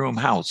 30-room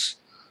house.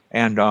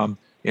 And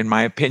in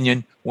my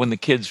opinion, when the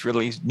kids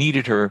really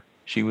needed her,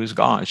 she was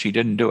gone. She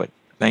didn't do it.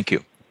 Thank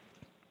you.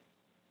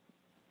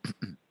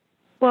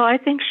 Well, I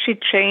think she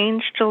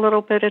changed a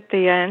little bit at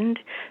the end,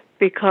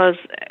 because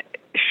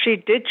she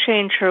did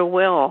change her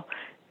will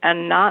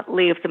and not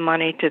leave the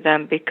money to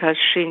them, because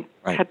she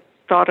had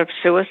thought of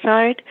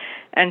suicide,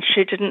 and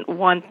she didn't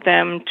want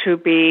them to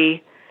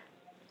be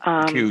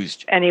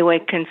accused, anyway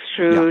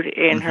construed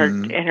in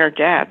her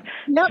death.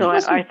 So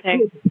I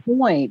think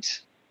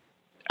point.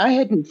 I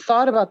hadn't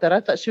thought about that. I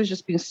thought she was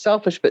just being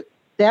selfish, but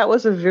that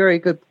was a very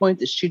good point,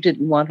 that she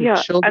didn't want her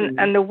children.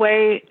 And the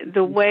way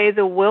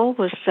the will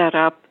was set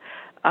up,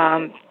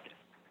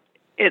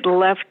 it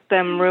left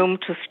them room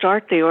to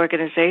start the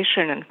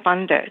organization and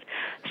fund it.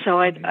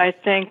 So I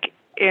think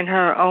in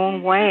her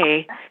own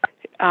way,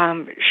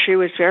 she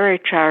was very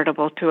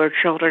charitable to her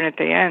children at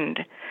the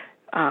end,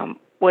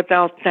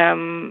 without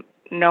them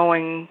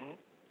knowing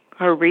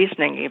her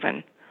reasoning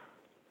even.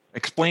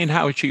 Explain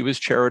how she was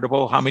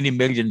charitable. How many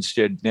millions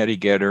did Nettie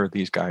get her,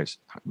 these guys?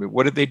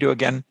 What did they do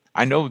again?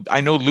 I know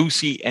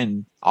Lucy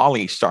and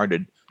Ollie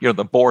started,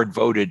 the board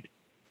voted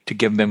to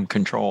give them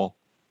control.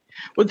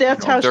 Well,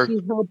 that's how she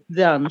helped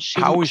them.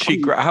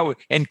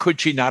 And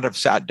could she not have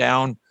sat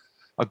down?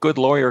 A good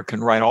lawyer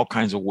can write all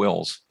kinds of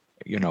wills,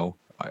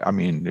 I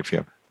mean,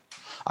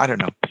 I don't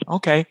know.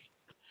 Okay.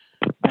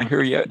 I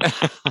hear you.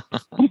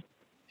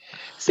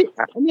 See,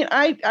 I mean,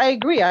 I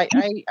agree. I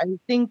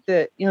think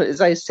that,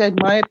 as I said,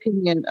 my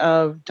opinion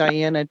of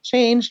Diana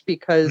changed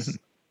because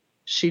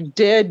she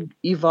did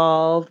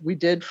evolve. We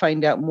did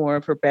find out more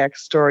of her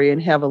backstory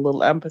and have a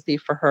little empathy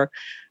for her.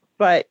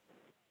 But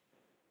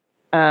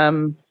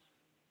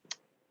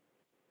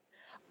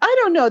I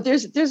don't know.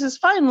 There's this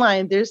fine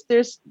line. There's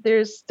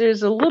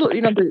a little,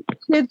 the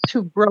kids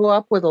who grow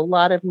up with a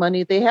lot of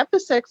money, they have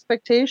this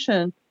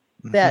expectation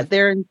that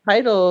they're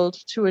entitled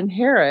to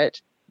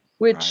inherit,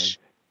 which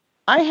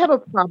I have a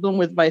problem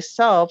with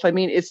myself. I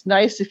mean, it's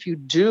nice if you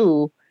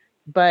do,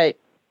 but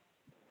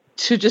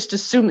to just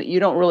assume that you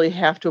don't really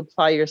have to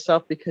apply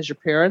yourself because your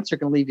parents are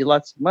going to leave you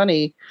lots of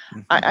money,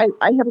 I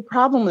have a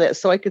problem with that.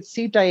 So I could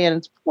see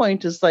Diana's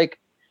point is like,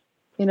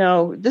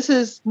 this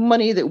is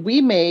money that we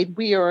made,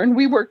 we earned,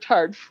 we worked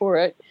hard for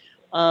it.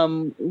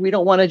 We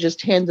don't want to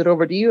just hand it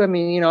over to you. I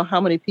mean,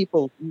 how many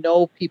people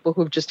know people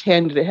who've just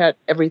had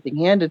everything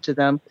handed to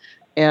them,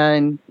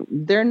 and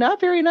they're not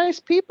very nice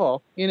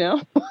people,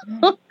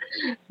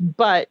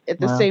 But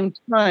at the same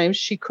time,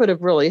 she could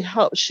have really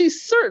helped. She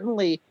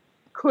certainly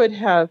could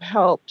have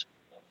helped,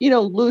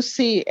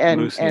 Lucy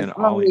and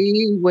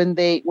Ollie when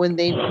they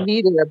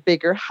needed a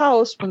bigger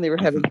house, when they were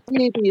having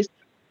babies.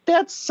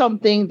 That's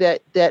something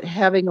that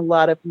having a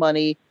lot of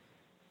money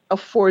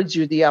affords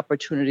you the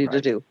opportunity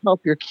to do,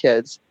 help your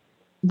kids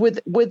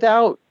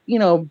without,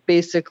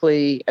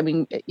 basically, I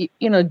mean,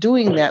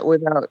 doing that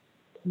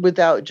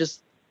without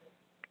just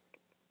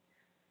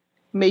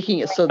making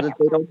it so that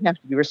they don't have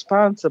to be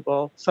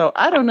responsible. So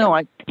I don't know.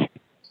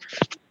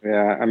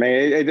 Yeah, I mean,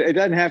 it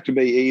doesn't have to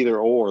be either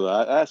or.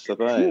 That's the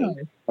thing.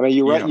 Yeah. I mean,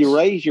 you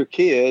raise your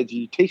kids,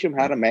 you teach them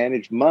how to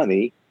manage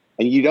money,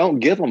 and you don't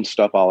give them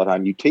stuff all the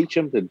time. You teach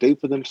them to do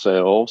for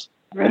themselves,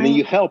 and then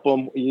you help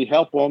them. You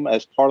help them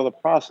as part of the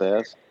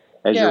process.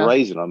 as you're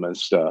raising them and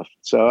stuff.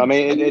 So I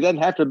mean, it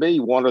doesn't have to be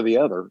one or the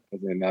other.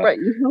 And, right.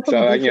 You help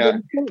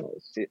them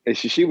so do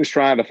she was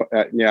trying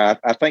to,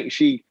 I think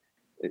she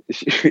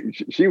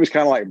was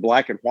kind of like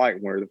black and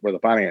white where the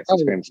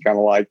finances came. It's kind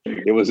of like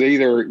it was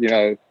either,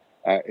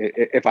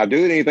 if I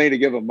do anything to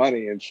give them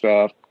money and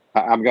stuff,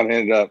 I'm going to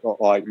end up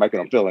like making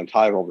them feel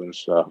entitled and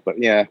stuff. But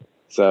yeah.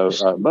 So,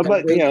 but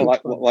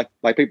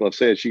like people have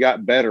said, she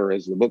got better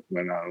as the book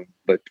went on.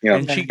 But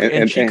and she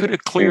could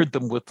have cleared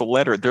them with the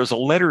letter. There's a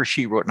letter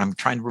she wrote, and I'm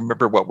trying to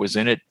remember what was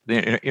in it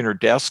in her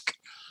desk,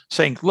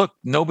 saying, "Look,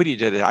 nobody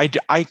did it.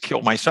 I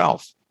killed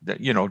myself.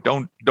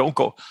 Don't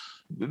go."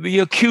 The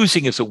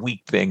accusing is a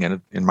weak thing,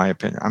 in my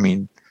opinion. I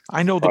mean,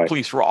 I know the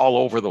police were all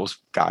over those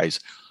guys,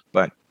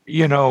 but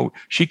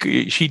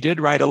she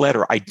did write a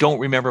letter. I don't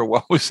remember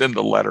what was in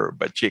the letter,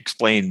 but she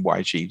explained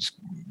why she's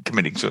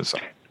committing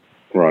suicide.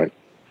 Right.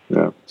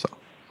 Yeah. So,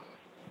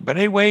 but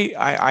anyway,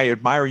 I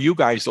admire you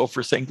guys though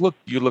for saying, look,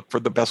 you look for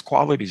the best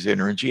qualities in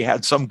her, and she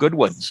had some good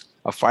ones: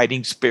 a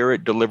fighting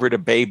spirit, delivered a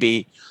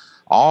baby,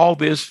 all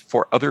this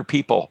for other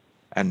people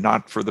and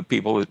not for the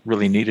people that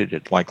really needed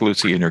it, like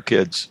Lucy and her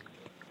kids.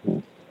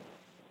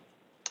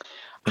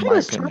 I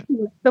was talking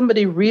with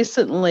somebody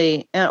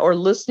recently, or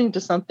listening to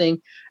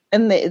something,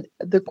 and the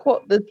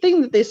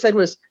thing that they said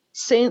was,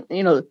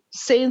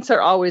 saints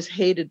are always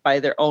hated by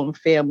their own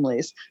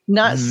families.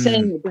 Not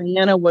saying that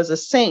Diana was a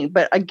saint,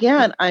 but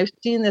again, I've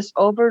seen this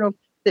over and over,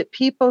 that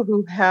people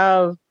who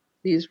have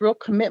these real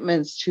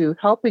commitments to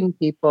helping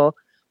people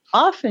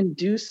often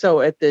do so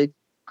at the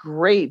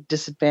great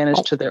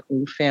disadvantage to their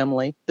own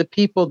family, the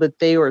people that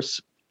they were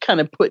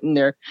kind of put in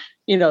there,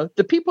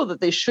 the people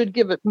that they should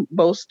give it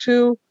most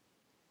to.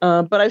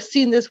 But I've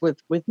seen this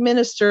with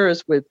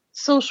ministers, with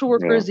social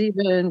workers,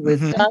 even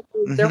with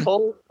doctors.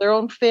 Their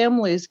own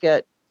families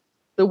get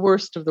the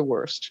worst of the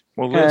worst.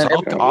 Well, Liz,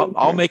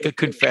 I'll make a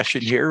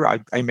confession here.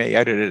 I may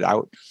edit it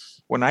out.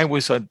 When I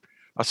was a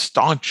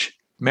staunch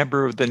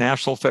member of the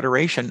National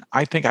Federation,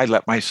 I think I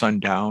let my son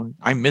down.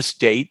 I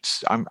missed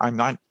dates. I'm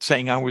not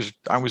saying I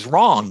was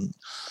wrong,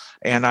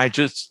 and I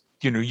just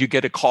you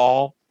get a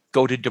call,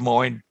 go to Des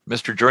Moines.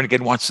 Mr.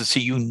 Jernigan wants to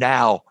see you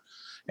now,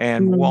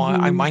 and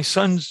my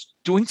son's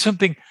doing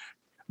something.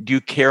 Do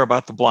you care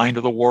about the blind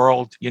of the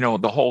world?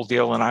 The whole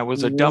deal. And I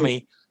was a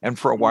dummy, and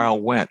for a while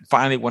went.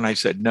 Finally, when I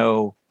said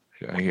no,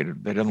 they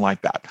didn't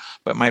like that.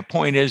 But my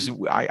point is,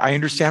 I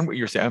understand what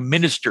you're saying. A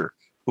minister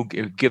who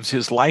gives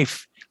his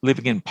life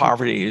living in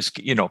poverty is,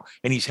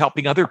 and he's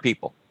helping other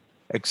people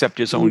except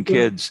his own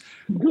kids.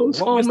 What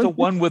was the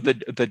one with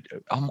the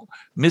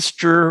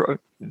Mr.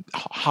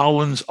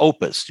 Holland's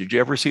Opus? Did you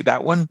ever see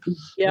that one?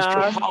 Yeah.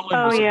 Mr.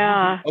 Holland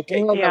yeah.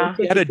 Okay. Yeah.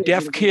 He had a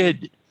deaf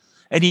kid.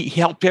 And he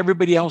helped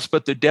everybody else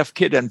but the deaf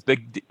kid. And the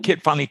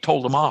kid finally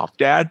told him off.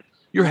 Dad,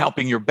 you're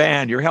helping your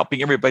band. You're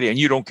helping everybody. And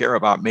you don't care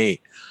about me.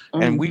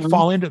 And we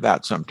fall into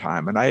that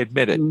sometime. And I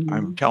admit it.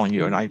 I'm telling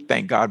you. And I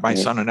thank God my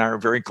son and I are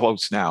very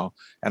close now.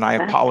 And I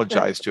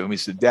apologized to him. He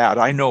said, Dad,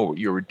 I know what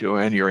you were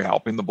doing. You're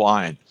helping the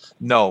blind.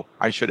 No,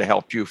 I should have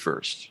helped you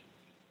first.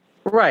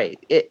 Right.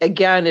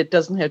 Again, it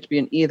doesn't have to be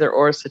an either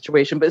or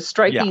situation. But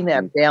striking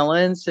that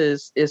balance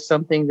is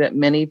something that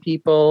many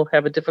people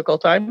have a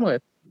difficult time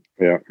with.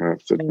 Yeah,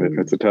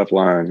 it's a tough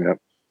line.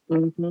 Yep.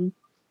 Mm-hmm.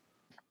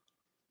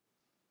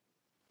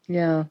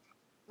 Yeah.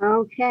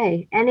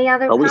 Okay. Any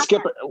other? Are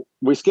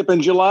we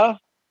skipping July?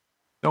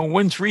 No,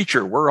 when's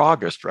Reacher? We're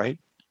August, right?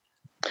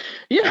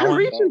 Yeah,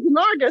 Reacher's in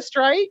August,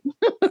 right?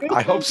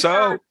 I hope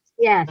so.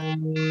 Yes.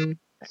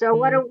 So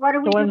what are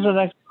we when's the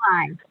next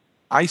July?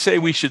 I say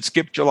we should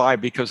skip July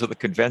because of the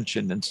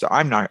convention and stuff.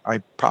 I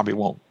probably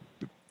won't.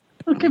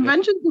 The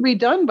convention will be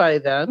done by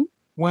then.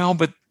 Well,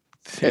 but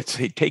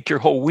take your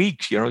whole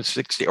week,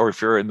 60, or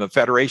if you're in the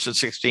Federation,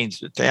 16th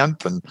to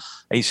 10th, and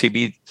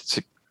ACB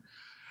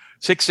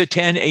 6 to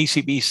 10,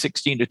 ACB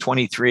 16 to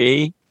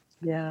 23.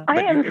 Yeah.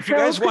 But if you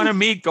guys want to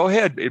meet, go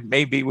ahead. It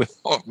may be with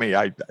me.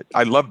 I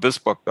love this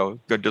book, though.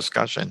 Good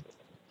discussion.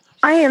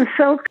 I am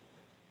so.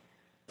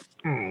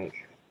 All right.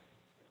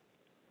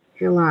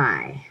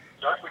 July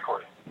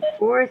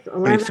 4th,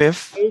 11th,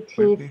 25th.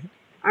 18th.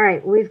 All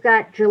right. We've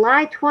got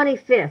July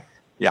 25th.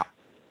 Yeah.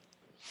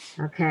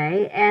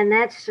 Okay. And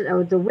that's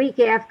the week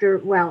after.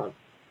 Well,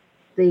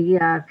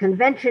 the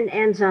convention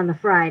ends on the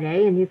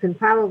Friday, and you can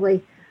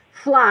probably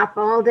flop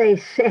all day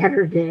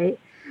Saturday.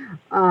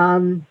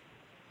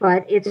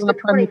 But it's the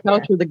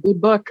 25th. With a good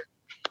book.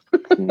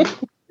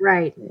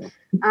 Right.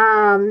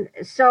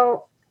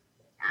 So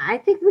I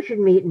think we should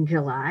meet in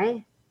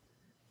July.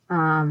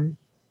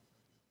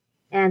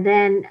 And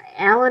then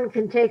Alan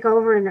can take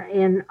over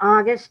in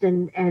August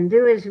and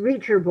do his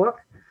Reacher book.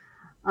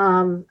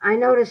 I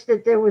noticed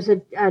that there was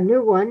a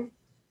new one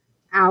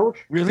out.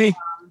 Really?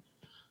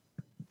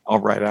 All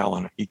right,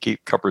 Alan. He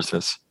covers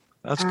this.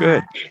 That's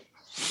good.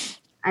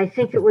 I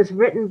think it was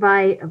written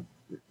by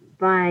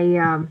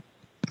the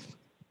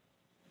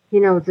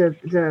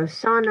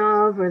son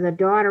of or the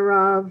daughter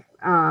of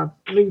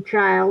Lee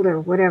Child or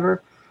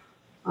whatever.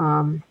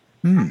 I'm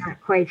not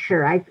quite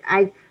sure.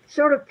 I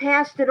sort of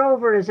passed it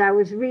over as I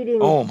was reading.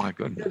 Oh my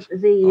goodness!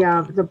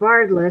 The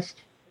Bard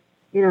list,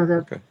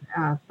 the Okay.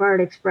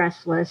 Bard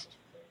Express list.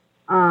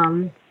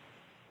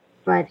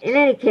 But in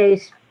any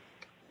case,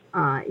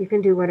 you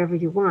can do whatever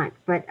you want.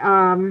 But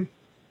I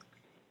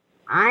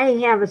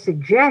have a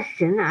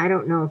suggestion. I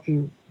don't know if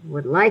you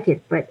would like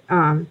it, but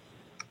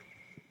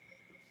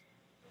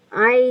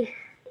I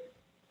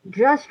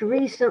just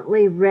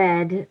recently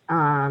read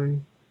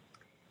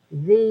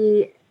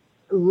the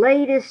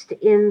latest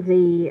in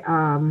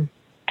the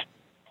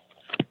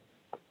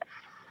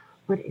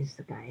what is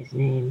the guy's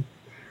name?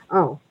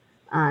 Oh,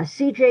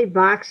 C.J.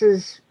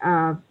 Box's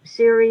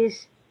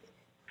series.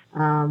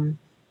 And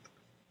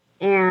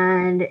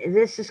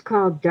this is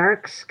called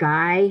Dark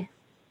Sky.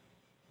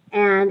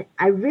 And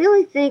I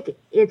really think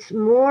it's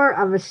more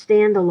of a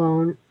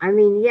standalone. I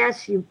mean,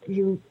 yes,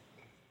 you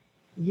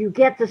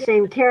get the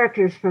same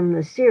characters from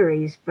the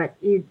series, but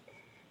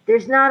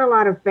there's not a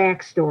lot of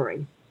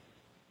backstory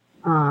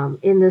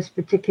in this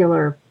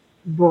particular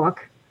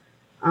book.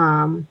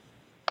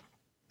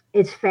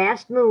 It's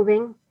fast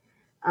moving,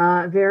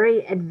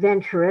 very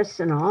adventurous,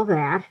 and all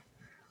that.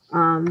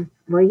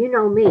 Well, you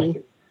know me.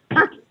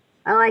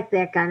 I like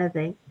that kind of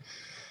thing.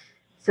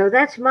 So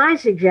that's my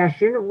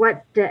suggestion.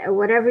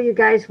 Whatever you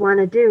guys want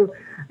to do.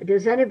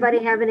 Does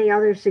anybody have any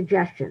other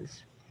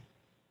suggestions?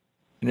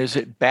 And is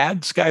it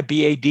Bad Sky,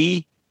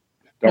 B-A-D?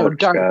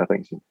 Dark Sky, I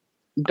think so.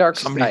 Dark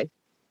Somebody-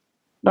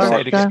 Sky.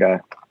 Dark Sky.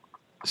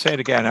 Say it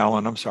again,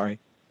 Ellen. I'm sorry.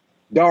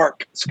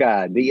 Dark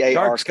Sky, D-A-R-K.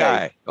 Dark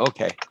Sky.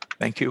 Okay.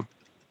 Thank you.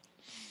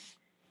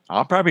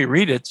 I'll probably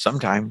read it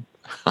sometime.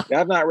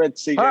 I've not read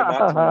C.J. Box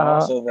in a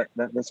while, so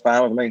that's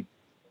fine with me.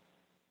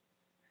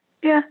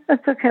 Yeah,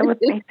 that's okay with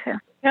me too.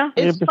 Yeah.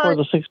 Yeah, It's before fine.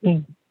 the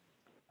 16th.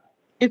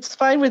 It's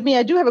fine with me.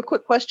 I do have a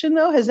quick question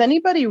though. Has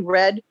anybody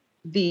read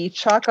the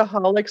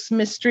Chocoholics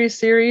mystery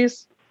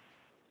series?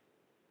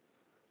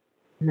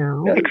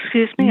 No. Yeah.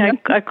 Excuse me,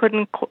 I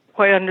couldn't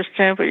quite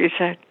understand what you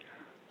said.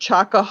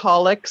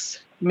 Chocoholics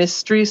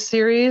mystery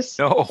series?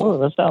 Oh, No,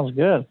 that sounds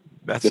good.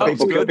 that Do sounds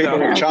people kill good. people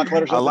though. with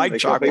chocolate or something? I like They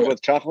kill chocolate. people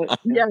with chocolate?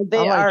 Yeah, I they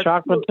like are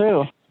chocolate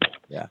too.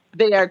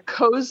 They are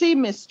cozy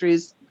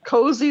mysteries,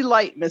 cozy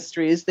light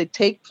mysteries. They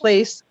take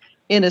place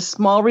in a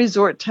small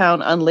resort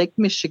town on Lake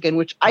Michigan,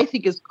 which I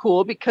think is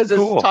cool because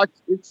Cool.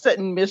 it's set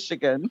in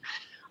Michigan.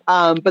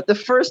 But the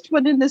first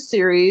one in the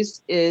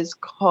series is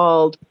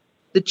called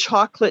The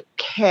Chocolate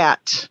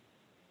Cat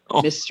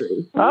Oh.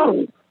 Mystery.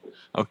 Oh,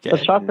 Okay. the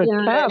chocolate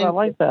Yeah, cat. I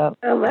like that.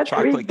 Oh, let's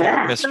Chocolate read cat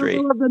that. mystery.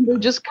 All of them, they're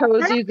just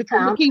cozy. That If you're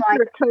sounds looking like-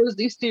 for a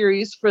cozy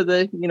series for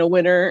the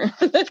winter.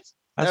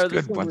 That's or the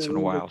good summer, once in a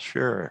really. while.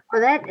 Sure.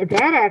 Well, that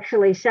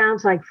actually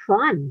sounds like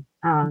fun.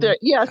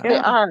 Yes, they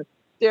Yeah. are.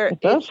 It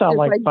does sound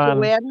they're like by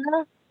fun.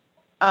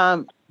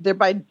 Joanna. They're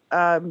by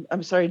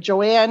I'm sorry,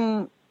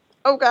 Joanne.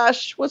 Oh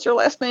gosh, what's her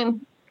last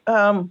name?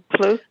 Fluke?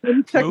 Let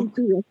me check Fluke? and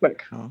see real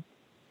quick.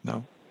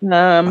 No,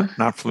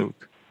 Not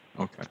fluke.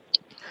 Okay.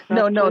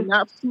 Fluke?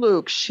 not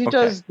Fluke. She Okay.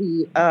 does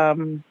the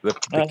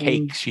The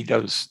cake she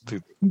does.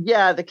 The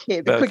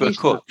cake, the cookie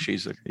cook. shop.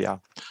 She's yeah.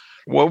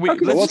 Well, Okay,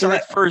 let's what's start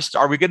that? first.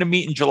 Are we going to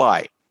meet in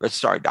July? Let's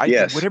start.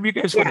 Yes. Whatever you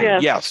guys want.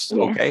 Yes. Yes.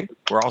 Yeah. Okay.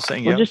 We're all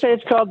saying Would yes. you say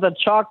it's called the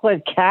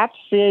chocolate cat?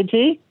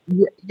 C-A-T?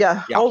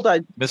 Yeah, Yeah. hold on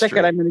a Mystery.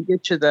 second. I'm going to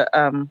get you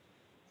the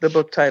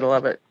book title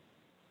of it.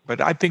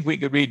 But I think we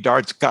could read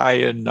Dark Sky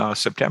in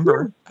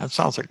September. That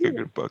sounds like a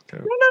good book too.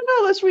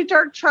 No. Let's read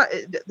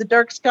the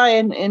Dark Sky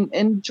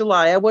in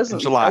July. I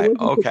wasn't. In July, I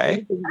wasn't okay.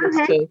 expecting this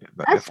Okay. to-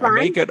 But That's if I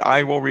make fine. it,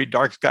 I will read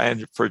Dark Sky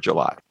for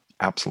July.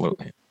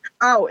 Absolutely.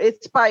 Oh,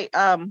 it's by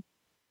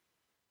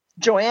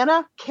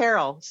Joanna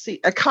Carroll,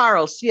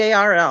 Carl,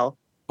 C-A-R-L.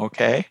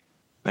 Okay.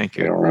 Thank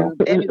I you. don't know.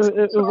 And it's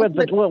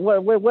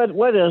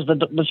What is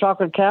the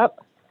chocolate cat?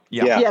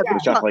 Yeah. Yeah, the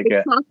chocolate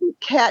cat. Chocolate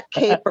Cat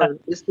Caper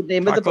is the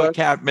name of the Chocolate book.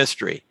 Cat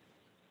Mystery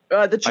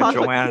The by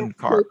Chocolate Joanne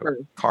Cat Caper.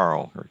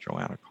 Carl or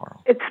Joanna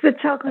Carl. It's the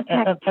chocolate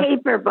cat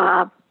caper,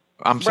 Bob.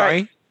 I'm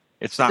sorry.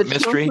 It's not The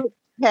mystery. Chocolate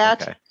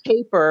Cat Okay.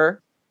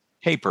 Caper.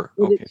 Paper.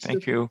 And Okay. it's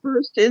Thank the you.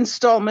 First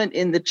installment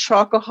in the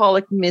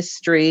Chocoholic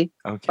Mystery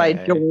by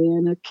Okay.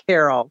 Joanna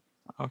Carroll.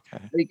 Okay.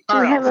 Do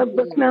you have a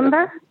book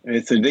number?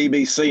 It's a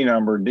DBC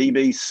number,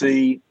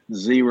 DBC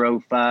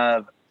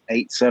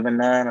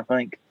 05879, I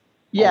think.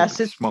 Yes,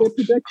 Holy it's smokes.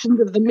 the productions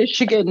of the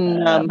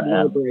Michigan Man.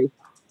 Library,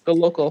 the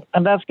local.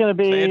 And that's going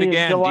to Say it be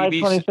again, July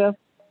DBC. 25th?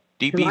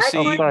 DBC.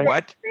 July 25th.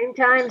 What? Same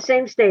time,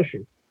 same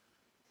station.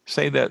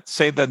 Say that.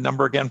 Say the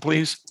number again,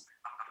 please.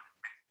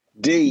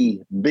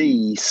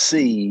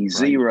 DBC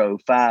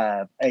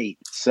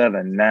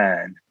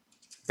 05879.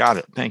 Got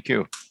it. Thank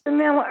you. And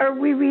now, are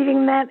we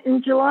reading that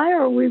in July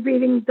or are we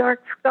reading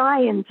Dark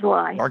Sky in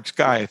July? Dark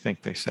Sky, I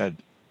think they said.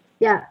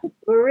 Yeah,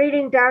 we're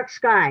reading Dark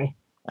Sky.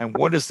 And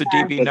what is the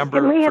DB Can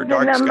number we for have the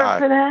Dark number Sky?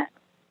 for that?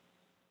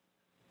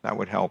 That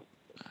would help.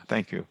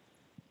 Thank you.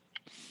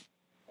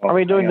 Are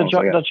we doing Hang on a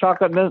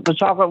second. the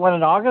chocolate one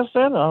in August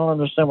then? I don't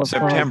understand what's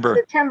going on. September.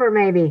 September,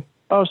 maybe.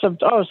 Oh,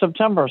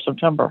 September.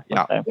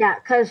 Yeah. Okay. Yeah,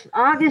 because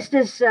August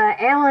is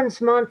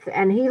Alan's month,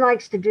 and he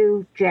likes to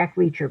do Jack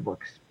Reacher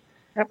books.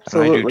 And I do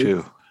Absolutely.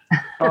 too.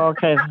 Oh,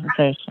 okay.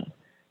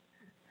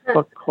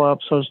 Book club.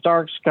 So it's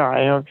Dark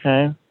Sky.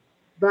 Okay.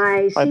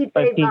 By By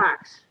C.J. Pete.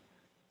 Box.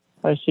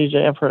 By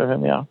CJ. I've heard of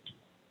him. Yeah.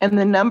 And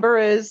the number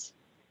is?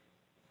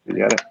 You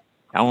got it.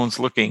 Alan's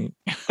looking.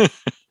 Do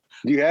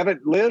you have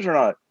it, Liz, or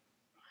not?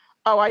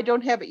 Oh, I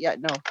don't have it yet.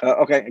 No.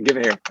 Okay, give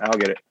it here. I'll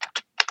get it.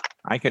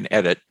 I can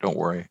edit. Don't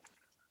worry.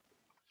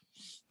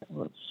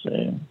 Let's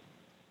see.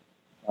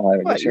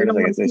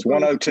 It's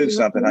 102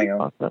 something. Hang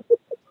on.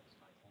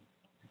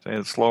 Say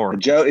it slower.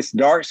 It's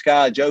Dark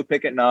Sky, Joe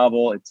Pickett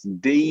novel. It's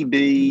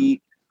DB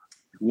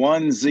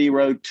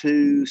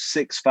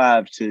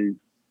 102652.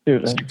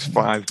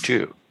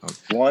 652. Okay.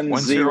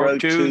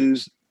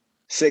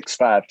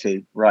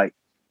 102652. Right.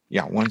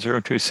 Yeah,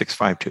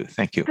 102652.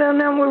 Thank you. So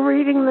now we're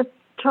reading the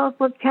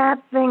Chocolate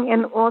Cat thing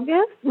in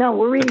August? No,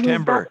 we're reading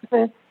September.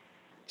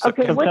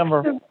 Okay,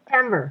 September.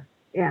 September.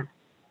 Yeah.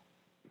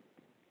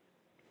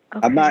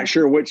 Okay. I'm not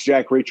sure which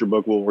Jack Reacher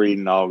book we'll read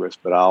in August,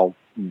 but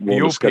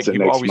we'll discuss it you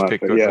next always month.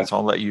 pick But good yeah, ones.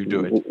 I'll let you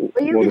do it. we'll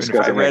Even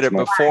discuss if I read next it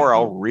month. before,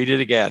 I'll read it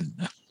again.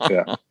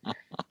 Yeah.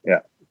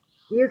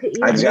 You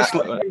I can just-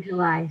 do it in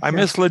July. I so.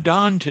 miss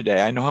LaDon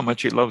today. I know how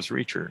much he loves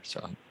Reacher.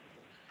 So,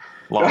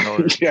 Law and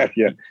Order.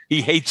 yeah.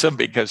 He hates him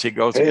because he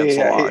goes against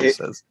the law. He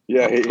says,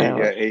 Yeah, he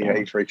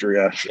hates Reacher,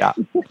 yeah.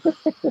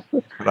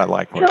 but I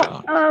like So,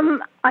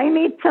 LaDon. I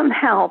need some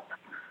help.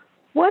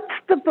 What's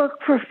the book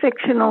for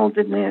Fiction Old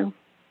and New?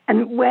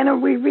 And when are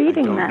we I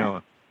reading don't that?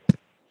 know.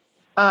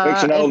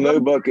 Fictional and new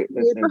book.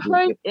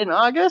 Neighborhood in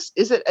August?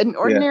 Is it an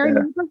ordinary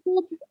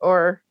neighborhood?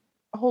 Or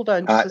hold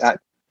on.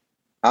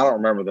 I don't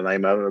remember the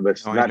name of it, but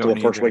it's No, I not till the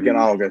don't first either. week in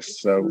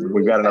August. So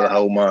we've got another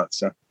whole month.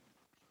 So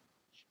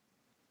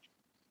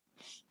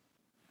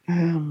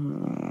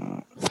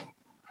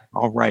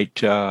All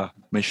right,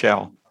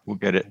 Michelle, we'll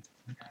get it.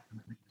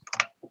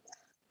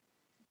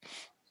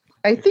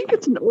 I think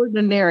it's an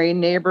ordinary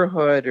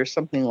neighborhood or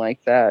something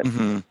like that.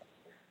 Mm-hmm.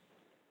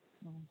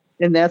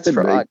 And that's Could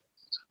for be. August.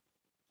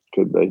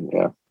 could be,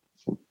 yeah.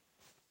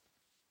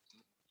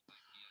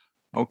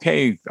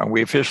 Okay, are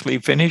we officially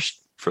finished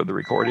for the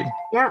recording?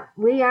 Yeah,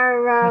 we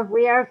are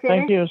finished.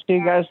 Thank you. See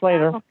you guys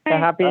later. Okay.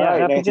 Happy All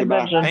right, happy Nancy, bye.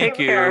 convention. Thank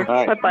you. All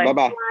right, Bye-bye.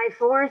 bye-bye. July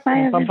 4th. Bye,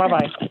 everybody.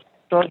 Bye-bye.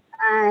 George.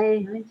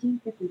 Bye.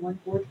 1951,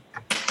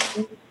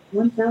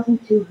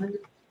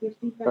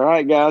 1,250. All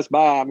right, guys,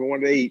 bye. I'm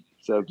going to eat.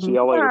 So see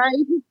y'all later.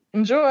 Bye.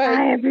 Enjoy.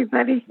 Bye,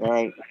 everybody. All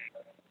right.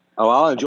 Oh, I'll enjoy.